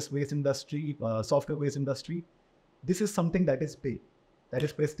 service-based industry, software-based industry, this is something that is paid. That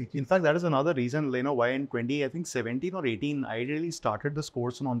is prestige. In fact, that is another reason, why in 17 or 18, I really started this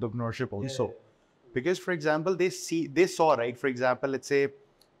course on entrepreneurship also. Yeah. Because, for example, they saw, right? For example, let's say,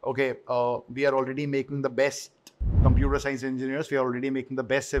 okay, we are already making the best computer science engineers. We are already making the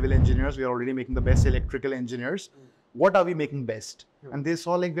best civil engineers. We are already making the best electrical engineers. What are we making best? And they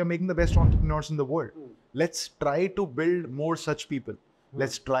saw we are making the best entrepreneurs in the world. Let's try to build more such people.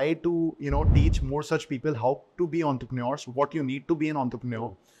 Let's try to, teach more such people how to be entrepreneurs, what you need to be an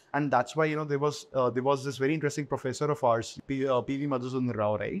entrepreneur. And that's why, there was this very interesting professor of ours, P.V. Madhusudan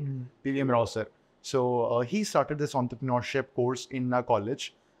Rao, right? P.V.M. Rao sir. So he started this entrepreneurship course in our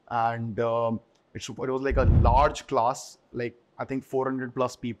college. And it was like a large class, I think 400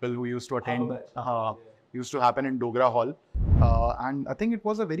 plus people who used to attend. Used to happen in Dogra Hall. And I think it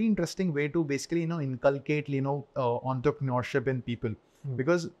was a very interesting way to basically, inculcate, entrepreneurship in people.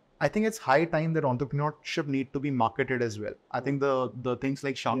 Because I think it's high time that entrepreneurship need to be marketed as well. I think the things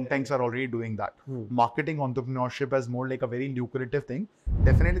like Shark Tanks are already doing that. Marketing entrepreneurship as more like a very lucrative thing.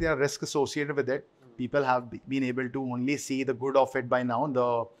 Definitely there are risks associated with it. People have been able to only see the good of it by now,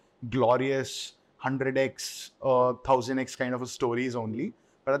 the glorious 100x, 1000x kind of stories only.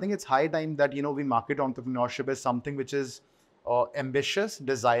 But I think it's high time that, we market entrepreneurship as something which is ambitious,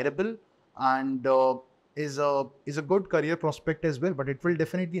 desirable, and is a good career prospect as well. But it will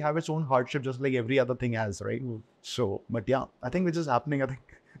definitely have its own hardship, just like every other thing has, right? So, but yeah, I think which is happening. I think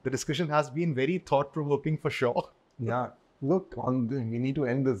the discussion has been very thought-provoking for sure. Yeah. Look, we need to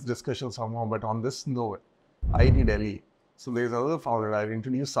end this discussion somehow, but on this note, IIT Delhi. So there's another founder. I'll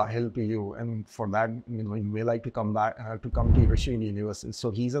introduce Sahil to you, and for that, you may like to come back to Rishihood University.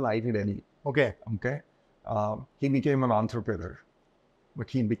 So he's an IIT Delhi. Okay. He became an entrepreneur, but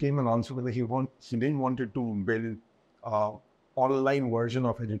he became an entrepreneur. He didn't want to build online version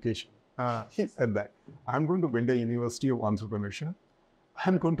of education. He said that I'm going to build a university of entrepreneurship.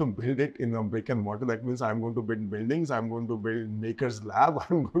 I'm going to build it in a brick and mortar. That means I'm going to build buildings. I'm going to build makers lab.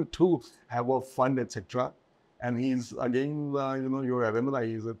 I'm going to have a fund, etc. And he's again, your alumni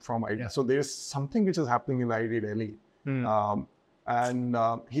is from IIT. Yeah. So there's something which is happening in IIT Delhi. And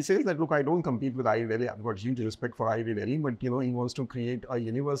he says that, look, I don't compete with IIT Delhi. I've got huge respect for IIT Delhi, but, he wants to create a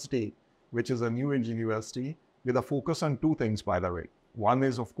university, which is a new age university with a focus on two things, by the way. One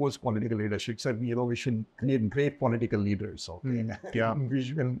is, of course, political leadership. He said, we should create great political leaders. Okay? Yeah.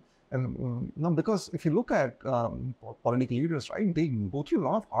 Because if you look at political leaders, right, they go through a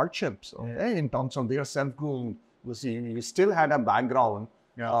lot of hardships in terms of their self-growth. You still had a background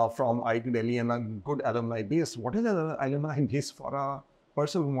from IIT Delhi and a good alumni base. What is an alumni base for a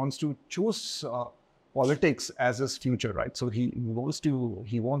person who wants to choose politics as his future, right? So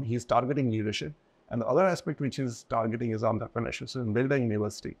he's targeting leadership. And the other aspect which is targeting is entrepreneurship. So in building a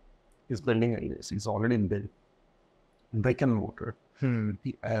university, he's building a university. It's already built, brick and mortar. And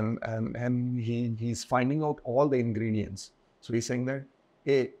he's finding out all the ingredients. So he's saying that,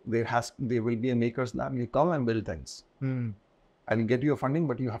 hey, there will be a maker's lab. You come and build things. I'll get you funding,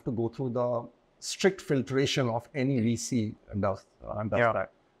 but you have to go through the strict filtration of any VC and does that.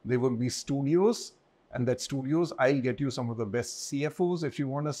 There will be studios. And that studios, I'll get you some of the best CFOs. If you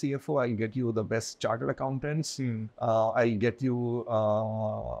want a CFO, I'll get you the best chartered accountants. I'll get you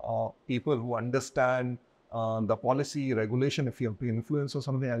people who understand the policy, regulation. If you have to influence or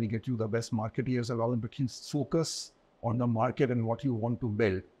something, I'll get you the best marketeers and all. But you focus on the market and what you want to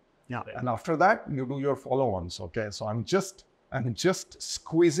build. Yeah. And after that, you do your follow-ons. Okay. So I'm just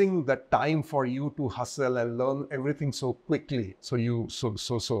squeezing the time for you to hustle and learn everything so quickly. So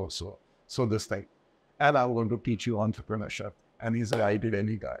this thing. And I'm going to teach you entrepreneurship. And he's an IIT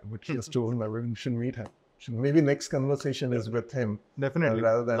Delhi guy, which he has told everyone should meet him. Maybe next conversation is with him Definitely.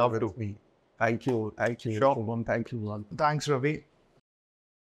 rather than Love with to. me. Thank you. Thank you. Sure. Shubham. Thank you. Thanks, Ravi.